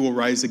know that he will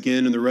rise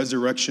again in the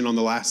resurrection on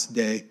the last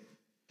day."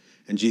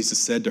 And Jesus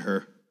said to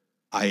her,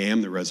 "I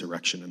am the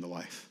resurrection and the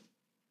life.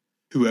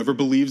 Whoever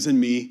believes in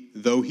me,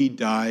 though he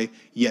die,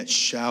 yet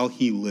shall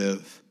he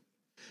live.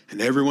 And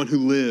everyone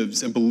who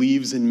lives and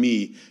believes in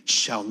me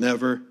shall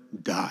never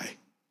die.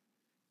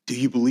 Do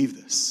you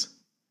believe this?"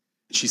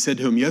 And she said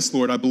to him, "Yes,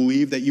 Lord, I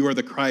believe that you are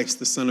the Christ,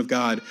 the Son of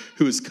God,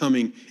 who is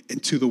coming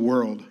into the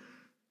world."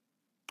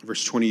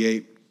 Verse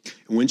 28.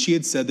 And when she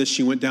had said this,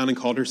 she went down and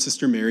called her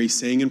sister Mary,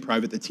 saying in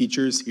private, "The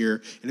teacher is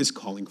here and is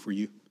calling for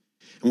you."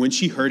 And when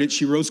she heard it,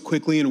 she rose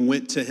quickly and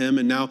went to him.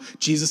 And now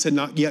Jesus had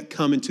not yet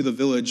come into the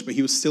village, but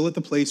he was still at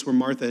the place where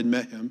Martha had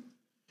met him.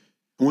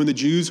 And when the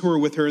Jews who were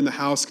with her in the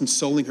house,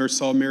 consoling her,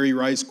 saw Mary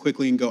rise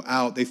quickly and go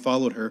out, they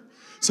followed her,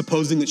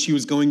 supposing that she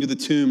was going to the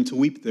tomb to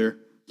weep there.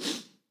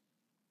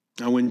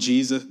 Now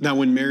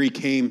when Mary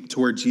came to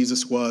where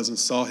Jesus was and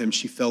saw him,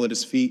 she fell at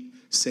his feet,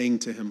 saying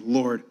to him,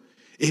 "Lord,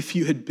 if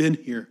you had been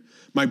here,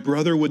 my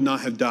brother would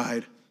not have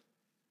died."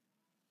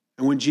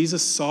 And when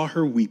Jesus saw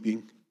her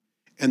weeping,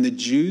 and the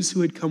Jews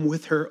who had come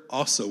with her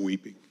also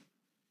weeping,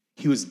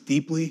 he was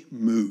deeply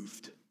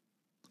moved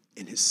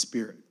in his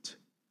spirit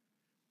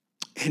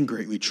and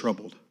greatly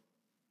troubled.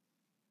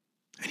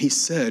 And he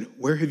said,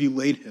 "Where have you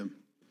laid him?"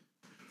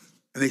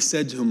 And they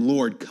said to him,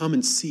 "Lord, come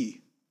and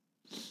see."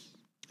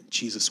 And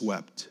Jesus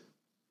wept.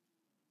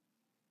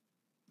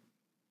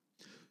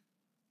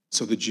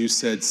 So the Jews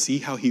said, "See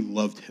how he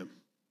loved him."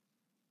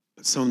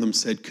 But some of them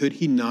said, Could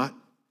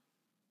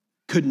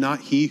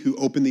not he who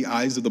opened the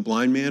eyes of the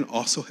blind man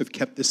also have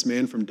kept this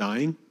man from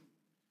dying?"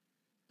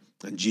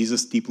 And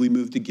Jesus, deeply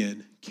moved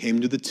again, came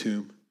to the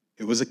tomb.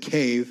 It was a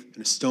cave,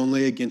 and a stone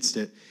lay against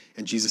it.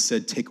 And Jesus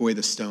said, "Take away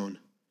the stone."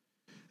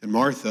 And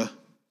Martha,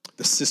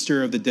 the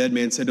sister of the dead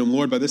man, said to him,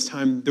 "Lord, by this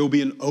time there will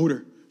be an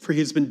odor, for he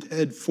has been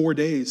dead 4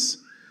 days."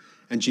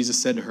 And Jesus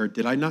said to her,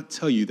 "Did I not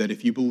tell you that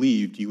if you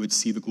believed, you would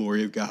see the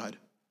glory of God?"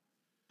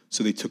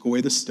 So they took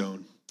away the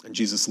stone. And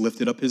Jesus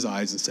lifted up his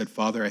eyes and said,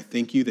 "Father, I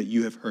thank you that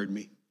you have heard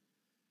me.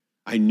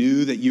 I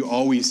knew that you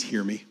always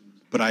hear me,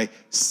 but I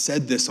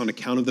said this on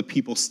account of the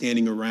people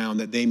standing around,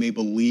 that they may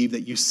believe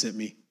that you sent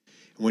me."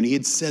 And when he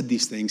had said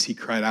these things, he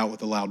cried out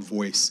with a loud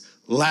voice,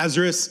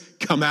 "Lazarus,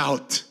 come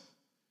out."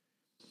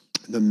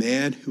 And the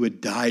man who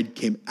had died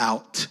came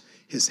out,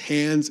 his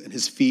hands and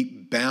his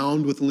feet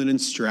bound with linen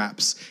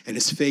straps, and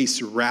his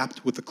face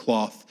wrapped with a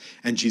cloth.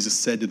 And Jesus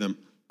said to them,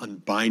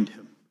 "Unbind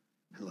him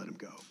and let him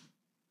go."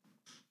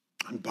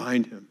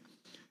 Unbind him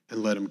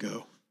and let him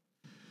go.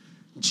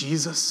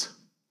 Jesus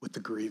with the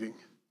grieving.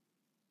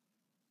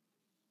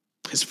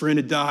 His friend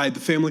had died.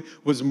 The family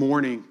was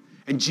mourning,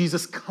 and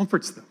Jesus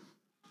comforts them.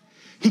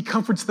 He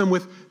comforts them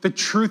with the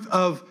truth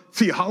of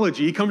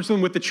theology. He comforts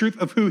them with the truth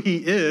of who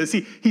he is.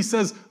 He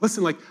says,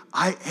 listen,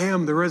 I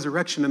am the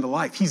resurrection and the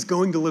life. He's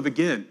going to live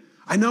again.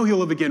 I know he'll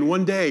live again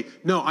one day.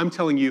 No, I'm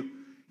telling you,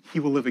 he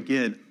will live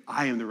again.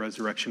 I am the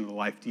resurrection and the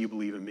life. Do you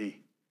believe in me?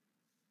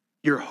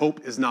 Your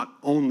hope is not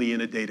only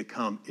in a day to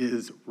come, it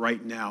is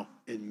right now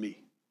in me.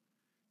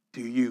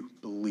 Do you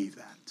believe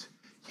that?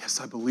 Yes,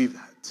 I believe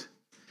that.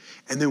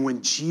 And then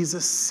when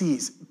Jesus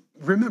sees,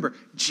 remember,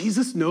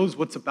 Jesus knows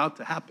what's about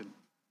to happen.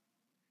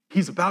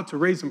 He's about to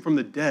raise him from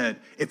the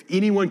dead. If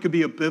anyone could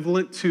be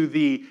ambivalent to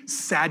the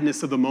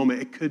sadness of the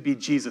moment, it could be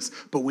Jesus.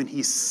 But when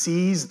he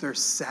sees their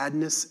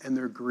sadness and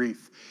their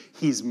grief,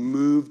 he's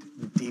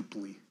moved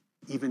deeply,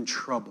 even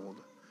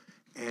troubled,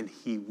 and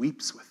he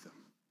weeps with them.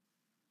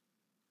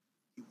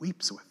 He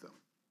weeps with them.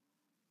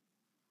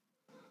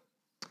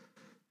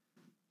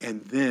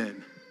 And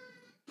then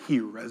he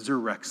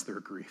resurrects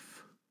their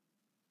grief.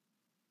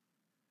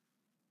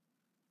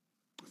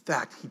 In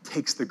fact, he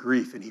takes the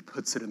grief and he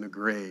puts it in the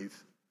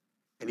grave,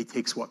 and he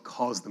takes what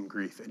caused them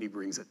grief and he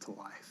brings it to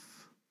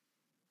life.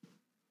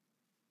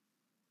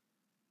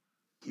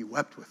 He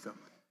wept with them,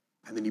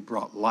 and then he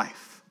brought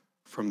life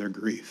from their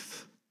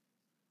grief.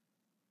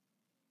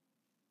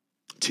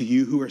 To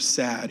you who are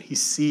sad, he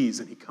sees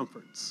and he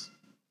comforts.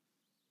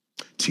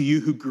 To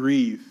you who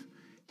grieve,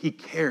 he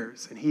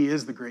cares, and he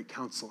is the great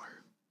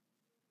counselor.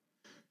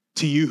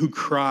 To you who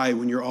cry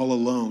when you're all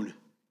alone,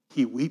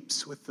 he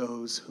weeps with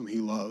those whom he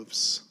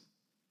loves.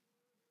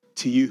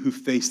 To you who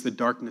face the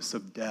darkness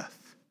of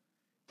death,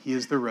 he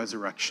is the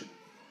resurrection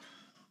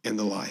and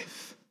the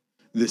life.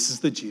 This is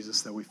the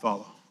Jesus that we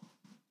follow.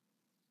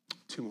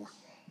 2 more.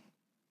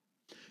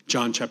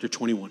 John chapter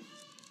 21.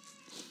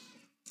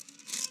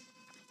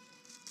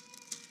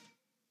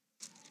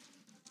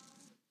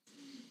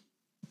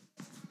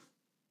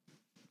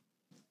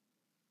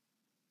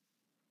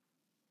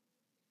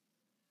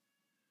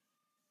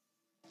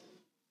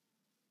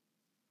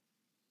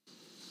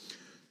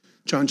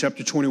 John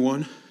chapter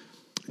 21,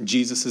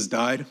 Jesus has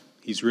died.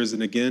 He's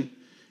risen again.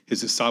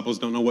 His disciples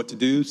don't know what to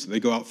do, so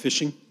they go out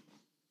fishing.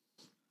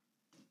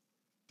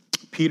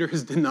 Peter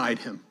has denied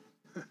him.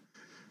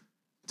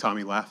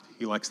 Tommy laughed.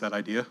 He likes that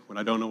idea. When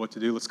I don't know what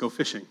to do, let's go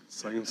fishing.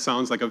 It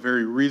sounds like a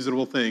very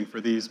reasonable thing for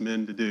these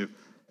men to do.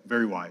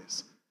 Very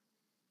wise.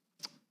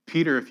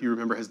 Peter, if you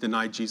remember, has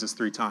denied Jesus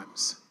 3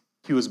 times.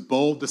 He was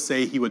bold to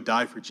say he would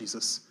die for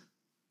Jesus,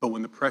 but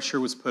when the pressure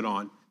was put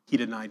on, he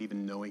denied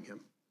even knowing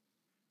him.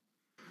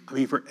 I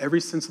mean, for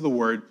every sense of the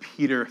word,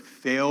 Peter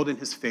failed in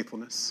his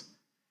faithfulness.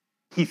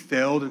 He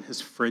failed in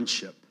his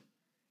friendship.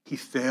 He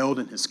failed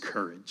in his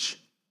courage.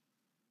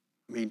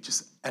 I mean,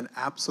 just an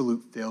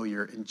absolute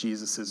failure in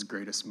Jesus'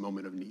 greatest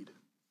moment of need.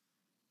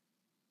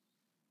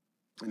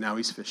 And now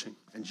he's fishing,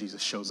 and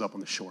Jesus shows up on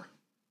the shore.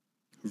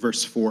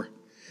 Verse 4.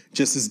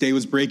 Just as day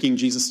was breaking,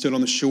 Jesus stood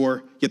on the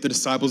shore, yet the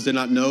disciples did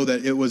not know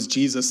that it was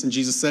Jesus. And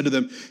Jesus said to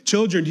them,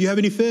 "Children, do you have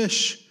any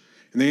fish?"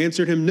 And they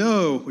answered him,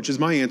 "No," which is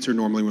my answer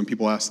normally when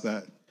people ask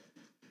that.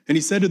 And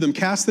he said to them,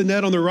 "Cast the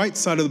net on the right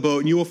side of the boat,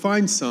 and you will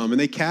find some." And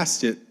they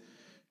cast it.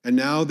 And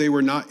now they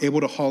were not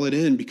able to haul it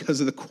in because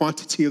of the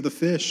quantity of the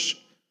fish.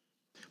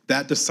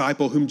 That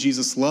disciple whom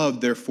Jesus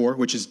loved, therefore,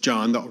 which is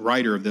John, the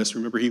writer of this,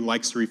 remember he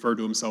likes to refer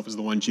to himself as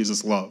the one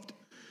Jesus loved,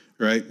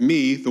 right?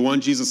 Me, the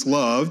one Jesus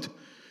loved,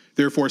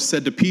 therefore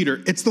said to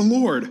Peter, "It's the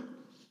Lord."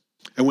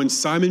 And when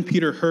Simon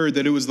Peter heard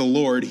that it was the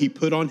Lord, he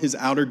put on his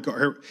outer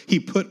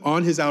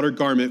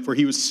garment, for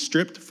he was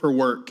stripped for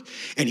work,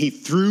 and he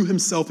threw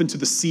himself into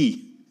the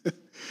sea.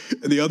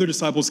 And the other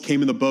disciples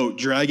came in the boat,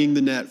 dragging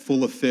the net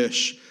full of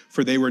fish,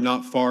 for they were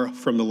not far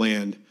from the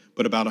land,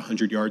 but about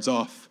 100 yards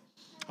off.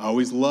 I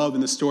always love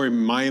in the story, in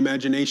my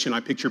imagination, I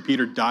picture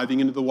Peter diving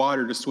into the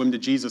water to swim to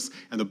Jesus,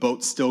 and the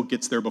boat still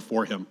gets there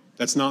before him.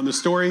 That's not in the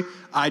story.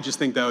 I just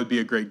think that would be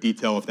a great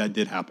detail if that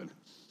did happen.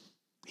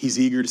 He's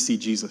eager to see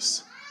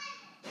Jesus.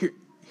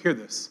 Hear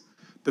this.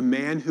 The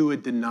man who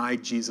had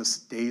denied Jesus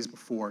days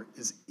before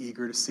is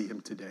eager to see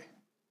him today.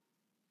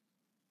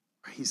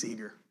 He's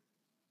eager.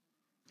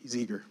 He's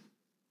eager.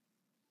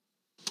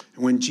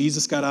 And when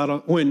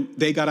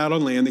they got out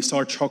on land, they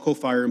saw a charcoal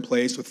fire in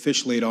place with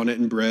fish laid on it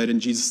and bread.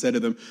 And Jesus said to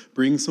them,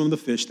 "Bring some of the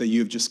fish that you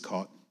have just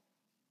caught."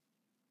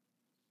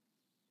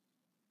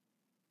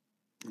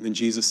 And then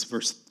Jesus,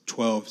 verse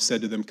 12,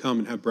 said to them, "Come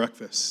and have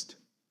breakfast."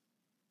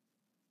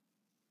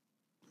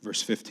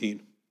 Verse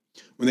 15.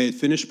 When they had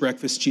finished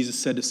breakfast, Jesus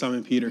said to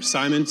Simon Peter,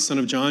 "Simon, son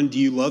of John, do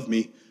you love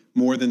me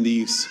more than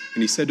these?"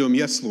 And he said to him,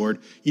 "Yes, Lord,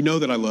 you know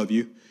that I love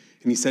you."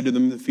 And he said to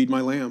them, "Feed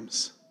my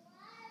lambs."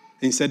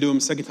 And he said to him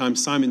a second time,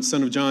 "Simon,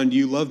 son of John, do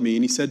you love me?"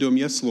 And he said to him,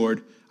 "Yes,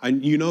 Lord,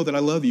 you know that I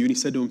love you." And he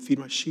said to him, "Feed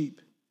my sheep."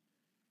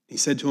 And he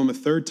said to him a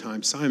third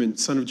time, "Simon,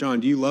 son of John,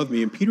 do you love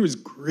me?" And Peter was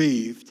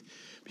grieved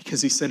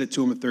because he said it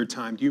to him a third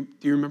time. Do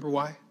you remember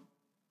why?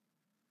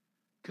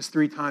 Because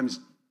 3 times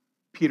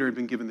Peter had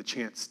been given the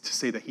chance to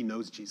say that he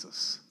knows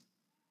Jesus.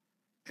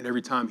 And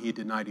every time he had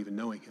denied even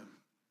knowing him.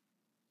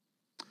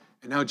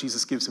 And now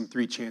Jesus gives him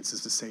 3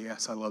 chances to say,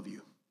 "Yes, I love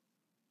you."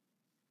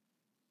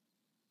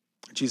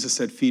 Jesus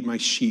said, "Feed my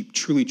sheep.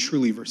 Truly,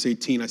 truly," verse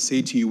 18, "I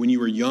say to you, when you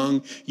were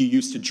young, you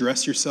used to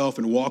dress yourself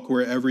and walk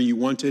wherever you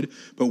wanted.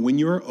 But when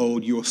you are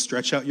old, you will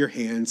stretch out your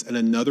hands, and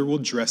another will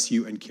dress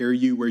you and carry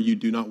you where you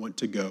do not want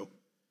to go."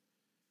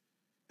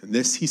 And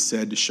this he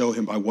said to show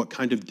him by what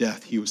kind of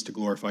death he was to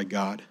glorify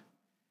God.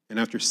 And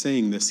after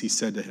saying this, he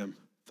said to him,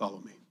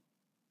 "Follow me."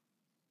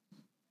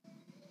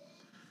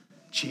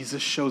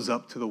 Jesus shows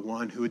up to the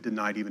one who had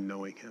denied even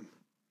knowing him,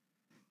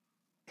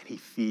 and he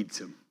feeds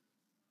him.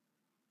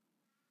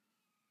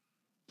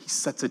 He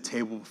sets a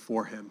table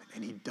before him,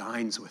 and he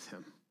dines with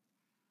him.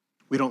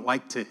 We don't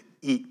like to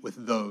eat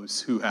with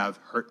those who have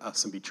hurt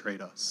us and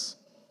betrayed us,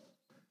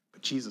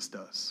 but Jesus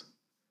does.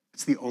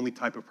 It's the only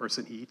type of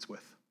person he eats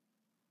with.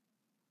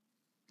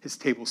 His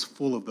table's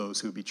full of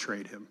those who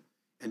betrayed him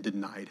and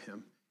denied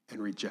him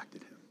and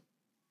rejected him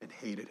and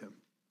hated him.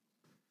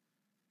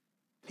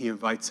 He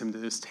invites him to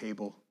this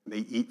table, and they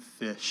eat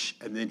fish,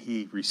 and then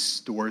he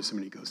restores him,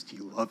 and he goes, "Do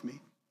you love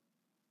me?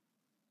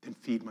 Then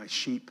feed my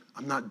sheep."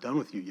 I'm not done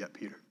with you yet,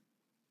 Peter.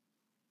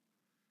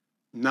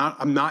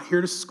 I'm not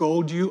here to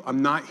scold you.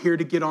 I'm not here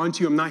to get on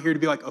to you. I'm not here to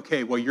be like,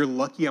 "Okay, well, you're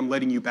lucky I'm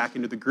letting you back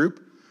into the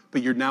group,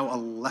 but you're now a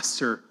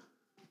lesser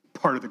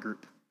part of the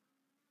group.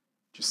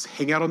 Just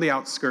hang out on the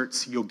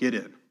outskirts, you'll get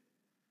in."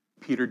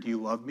 "Peter, do you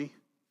love me?"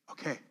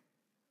 "Okay,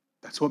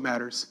 that's what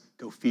matters.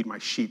 Go feed my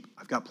sheep.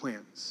 I've got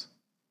plans.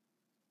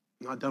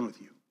 I'm not done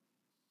with you."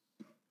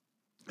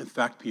 In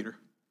fact, Peter,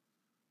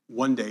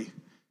 one day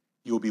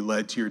you will be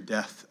led to your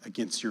death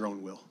against your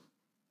own will.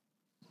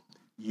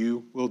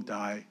 You will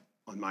die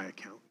on my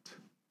account.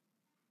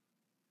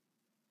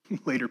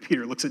 Later,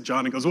 Peter looks at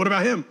John and goes, "What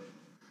about him?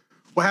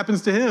 What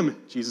happens to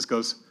him?" Jesus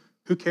goes,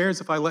 "Who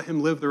cares if I let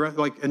him live the rest,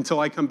 until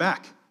I come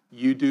back?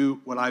 You do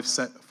what I've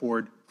set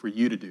forward for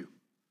you to do."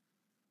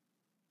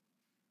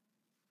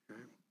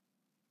 Okay.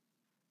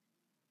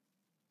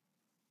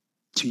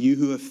 To you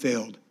who have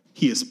failed,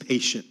 he is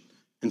patient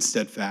and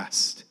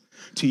steadfast.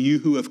 To you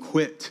who have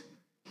quit,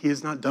 he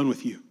is not done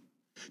with you.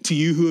 To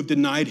you who have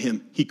denied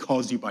him, he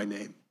calls you by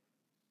name.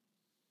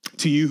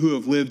 To you who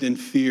have lived in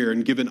fear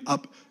and given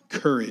up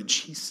courage,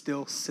 he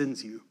still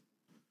sends you.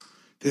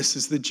 This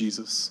is the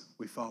Jesus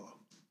we follow.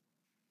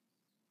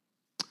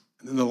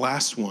 And then the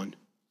last one,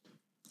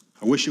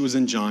 I wish it was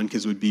in John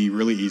because it would be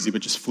really easy,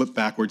 but just flip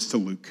backwards to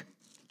Luke,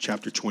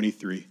 chapter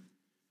 23.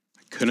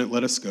 I couldn't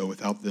let us go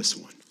without this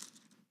one.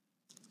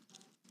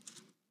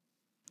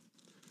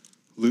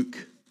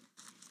 Luke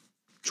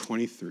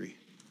 23.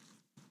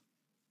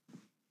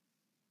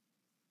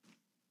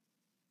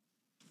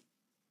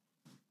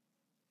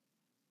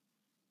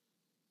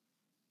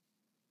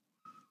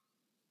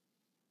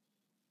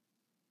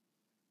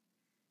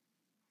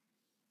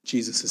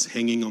 Jesus is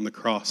hanging on the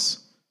cross,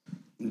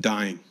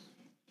 dying.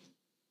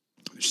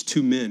 There's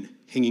two men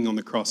hanging on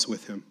the cross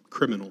with him,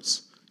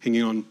 criminals,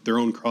 hanging on their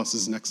own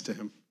crosses next to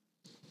him.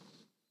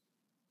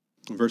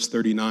 Verse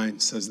 39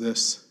 says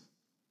this,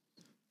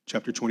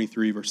 chapter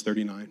 23, verse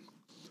 39.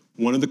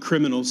 One of the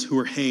criminals who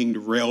were hanged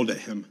railed at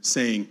him,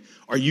 saying,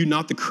 "Are you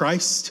not the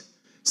Christ?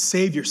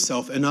 Save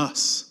yourself and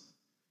us."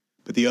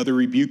 But the other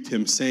rebuked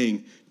him,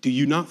 saying, "Do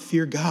you not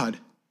fear God,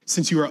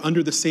 since you are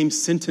under the same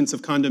sentence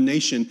of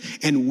condemnation,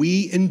 and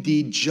we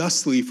indeed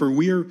justly, for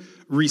we are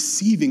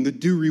receiving the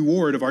due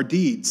reward of our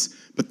deeds.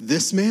 But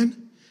this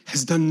man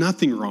has done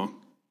nothing wrong."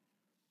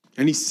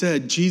 And he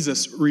said,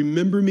 "Jesus,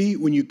 remember me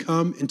when you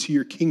come into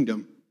your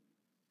kingdom."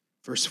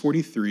 Verse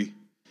 43,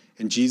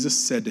 and Jesus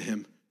said to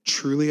him,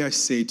 "Truly I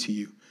say to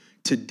you,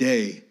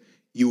 today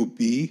you will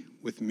be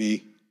with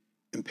me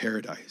in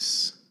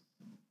paradise."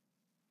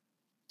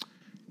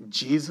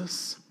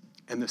 Jesus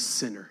and the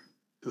sinner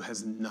who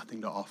has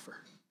nothing to offer.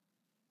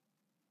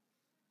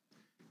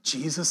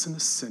 Jesus and the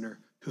sinner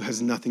who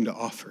has nothing to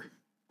offer.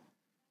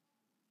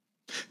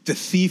 The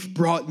thief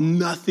brought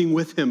nothing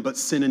with him but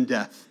sin and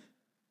death.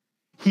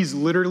 He's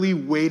literally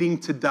waiting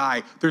to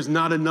die. There's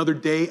not another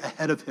day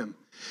ahead of him.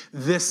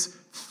 This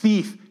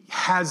thief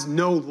has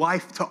no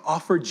life to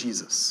offer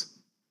Jesus.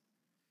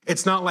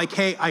 It's not like,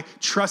 hey, I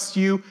trust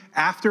you.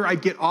 After I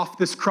get off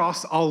this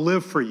cross, I'll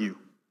live for you.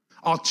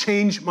 I'll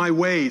change my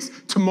ways.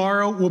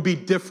 Tomorrow will be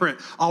different.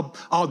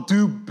 I'll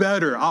do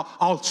better.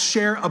 I'll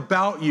share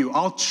about you.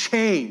 I'll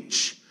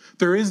change.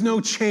 There is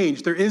no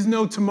change. There is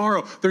no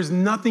tomorrow. There's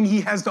nothing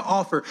he has to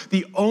offer.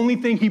 The only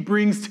thing he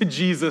brings to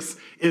Jesus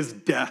is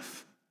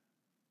death.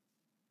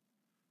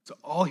 It's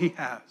all he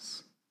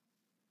has.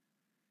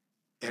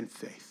 And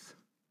faith.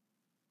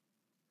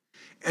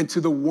 And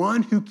to the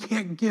one who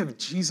can't give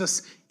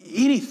Jesus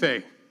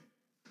anything,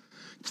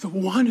 to the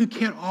one who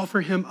can't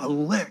offer him a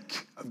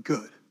lick of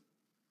good,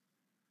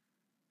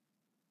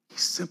 he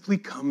simply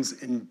comes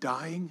in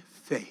dying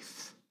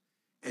faith.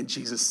 And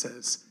Jesus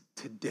says,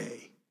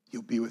 today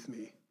you'll be with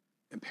me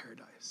in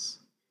paradise.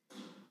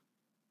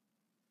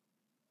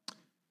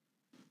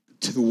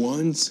 To the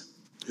ones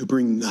who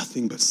bring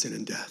nothing but sin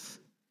and death,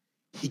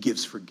 he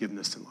gives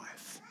forgiveness in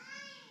life.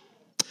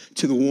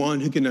 To the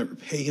one who can never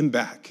pay him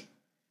back,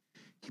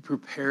 he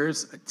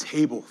prepares a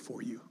table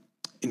for you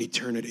in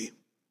eternity.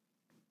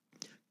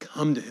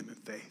 Come to him in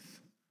faith.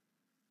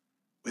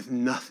 With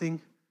nothing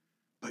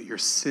but your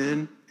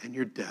sin and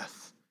your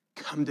death,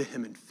 come to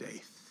him in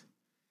faith,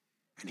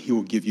 and he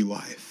will give you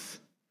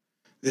life.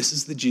 This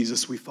is the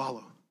Jesus we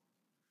follow.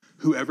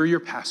 Whoever your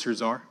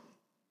pastors are,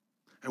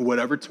 and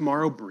whatever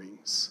tomorrow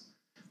brings,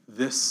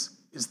 this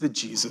is the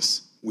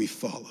Jesus we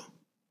follow.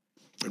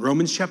 In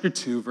Romans chapter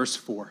 2, verse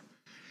 4,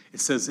 it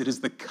says, "It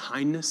is the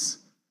kindness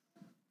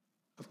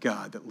of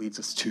God that leads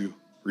us to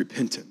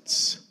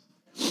repentance."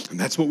 And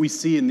that's what we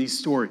see in these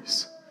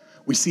stories.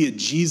 We see a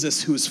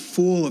Jesus who is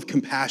full of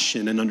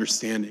compassion and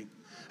understanding,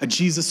 a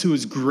Jesus who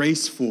is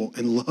graceful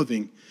and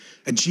loving,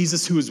 a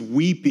Jesus who is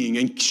weeping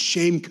and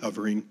shame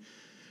covering,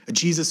 a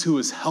Jesus who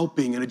is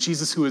helping, and a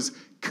Jesus who is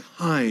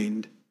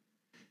kind.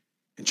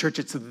 And church,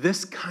 it's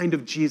this kind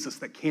of Jesus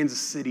that Kansas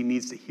City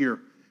needs to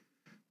hear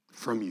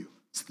from you.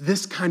 It's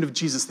this kind of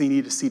Jesus they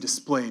need to see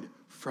displayed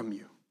from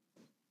you.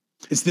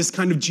 It's this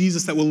kind of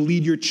Jesus that will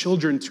lead your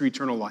children to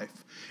eternal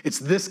life. It's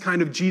this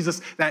kind of Jesus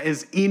that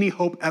is any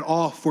hope at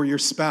all for your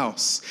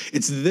spouse.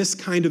 It's this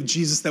kind of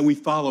Jesus that we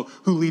follow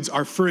who leads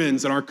our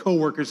friends and our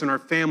coworkers and our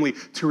family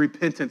to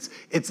repentance.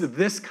 It's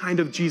this kind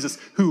of Jesus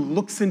who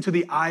looks into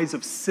the eyes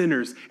of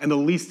sinners and the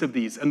least of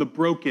these and the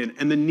broken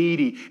and the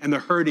needy and the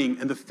hurting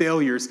and the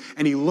failures,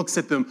 and he looks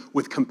at them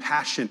with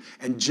compassion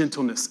and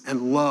gentleness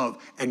and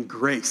love and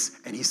grace,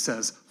 and he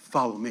says,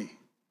 "Follow me."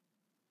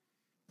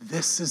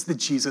 This is the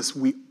Jesus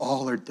we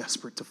all are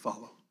desperate to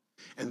follow.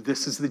 And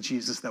this is the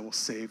Jesus that will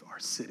save our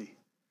city.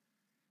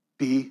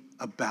 Be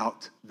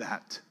about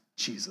that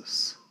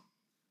Jesus.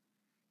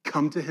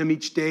 Come to him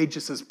each day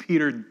just as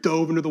Peter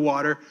dove into the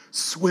water.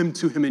 Swim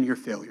to him in your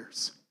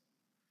failures.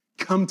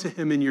 Come to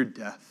him in your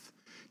death.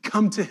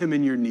 Come to him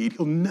in your need.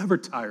 He'll never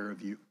tire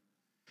of you.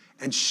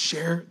 And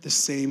share the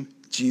same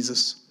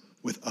Jesus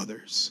with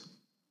others.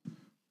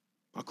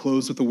 I'll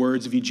close with the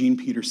words of Eugene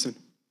Peterson.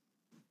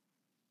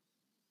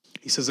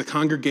 He says, a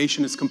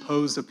congregation is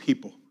composed of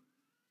people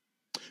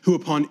who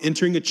upon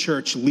entering a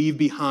church leave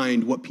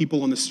behind what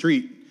people on the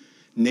street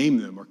name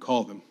them or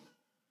call them.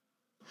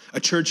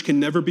 A church can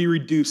never be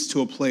reduced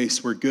to a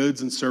place where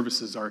goods and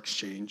services are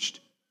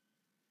exchanged.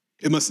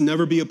 It must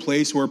never be a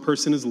place where a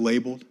person is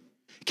labeled.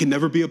 It can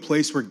never be a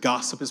place where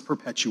gossip is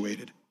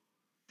perpetuated.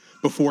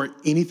 Before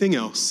anything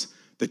else,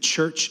 the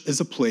church is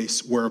a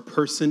place where a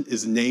person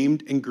is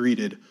named and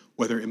greeted,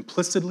 whether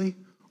implicitly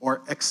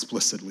or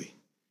explicitly,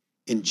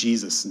 in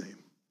Jesus' name.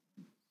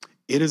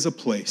 It is a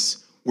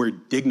place where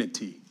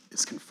dignity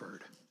is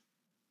conferred.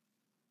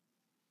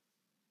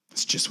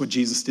 It's just what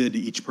Jesus did to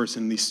each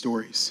person in these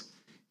stories.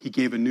 He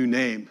gave a new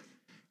name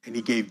and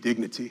he gave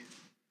dignity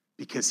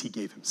because he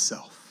gave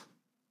himself.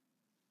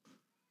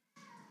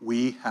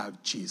 We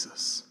have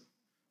Jesus.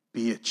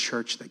 Be a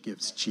church that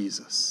gives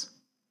Jesus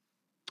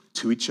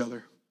to each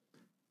other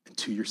and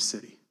to your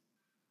city.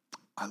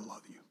 I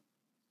love you.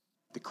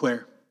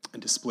 Declare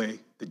and display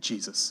the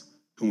Jesus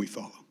whom we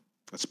follow.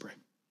 Let's pray.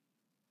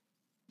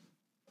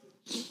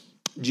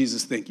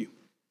 Jesus, thank you.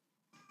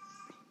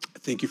 I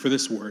thank you for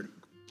this word.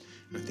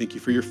 And I thank you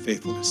for your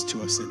faithfulness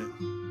to us in it.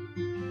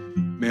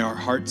 May our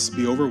hearts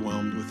be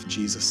overwhelmed with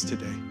Jesus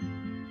today.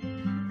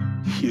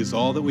 He is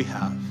all that we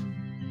have,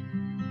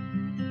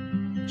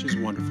 which is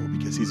wonderful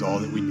because he's all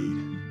that we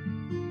need.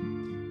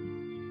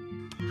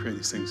 I pray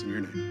these things in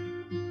your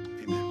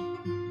name.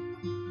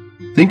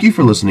 Amen. Thank you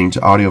for listening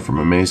to audio from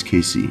Emmaus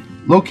KC,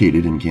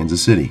 located in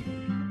Kansas City.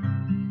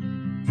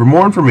 For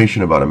more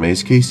information about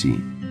Emmaus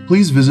KC,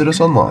 please visit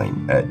us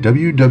online at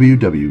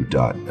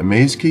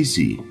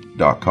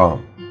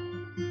www.emmauskc.com.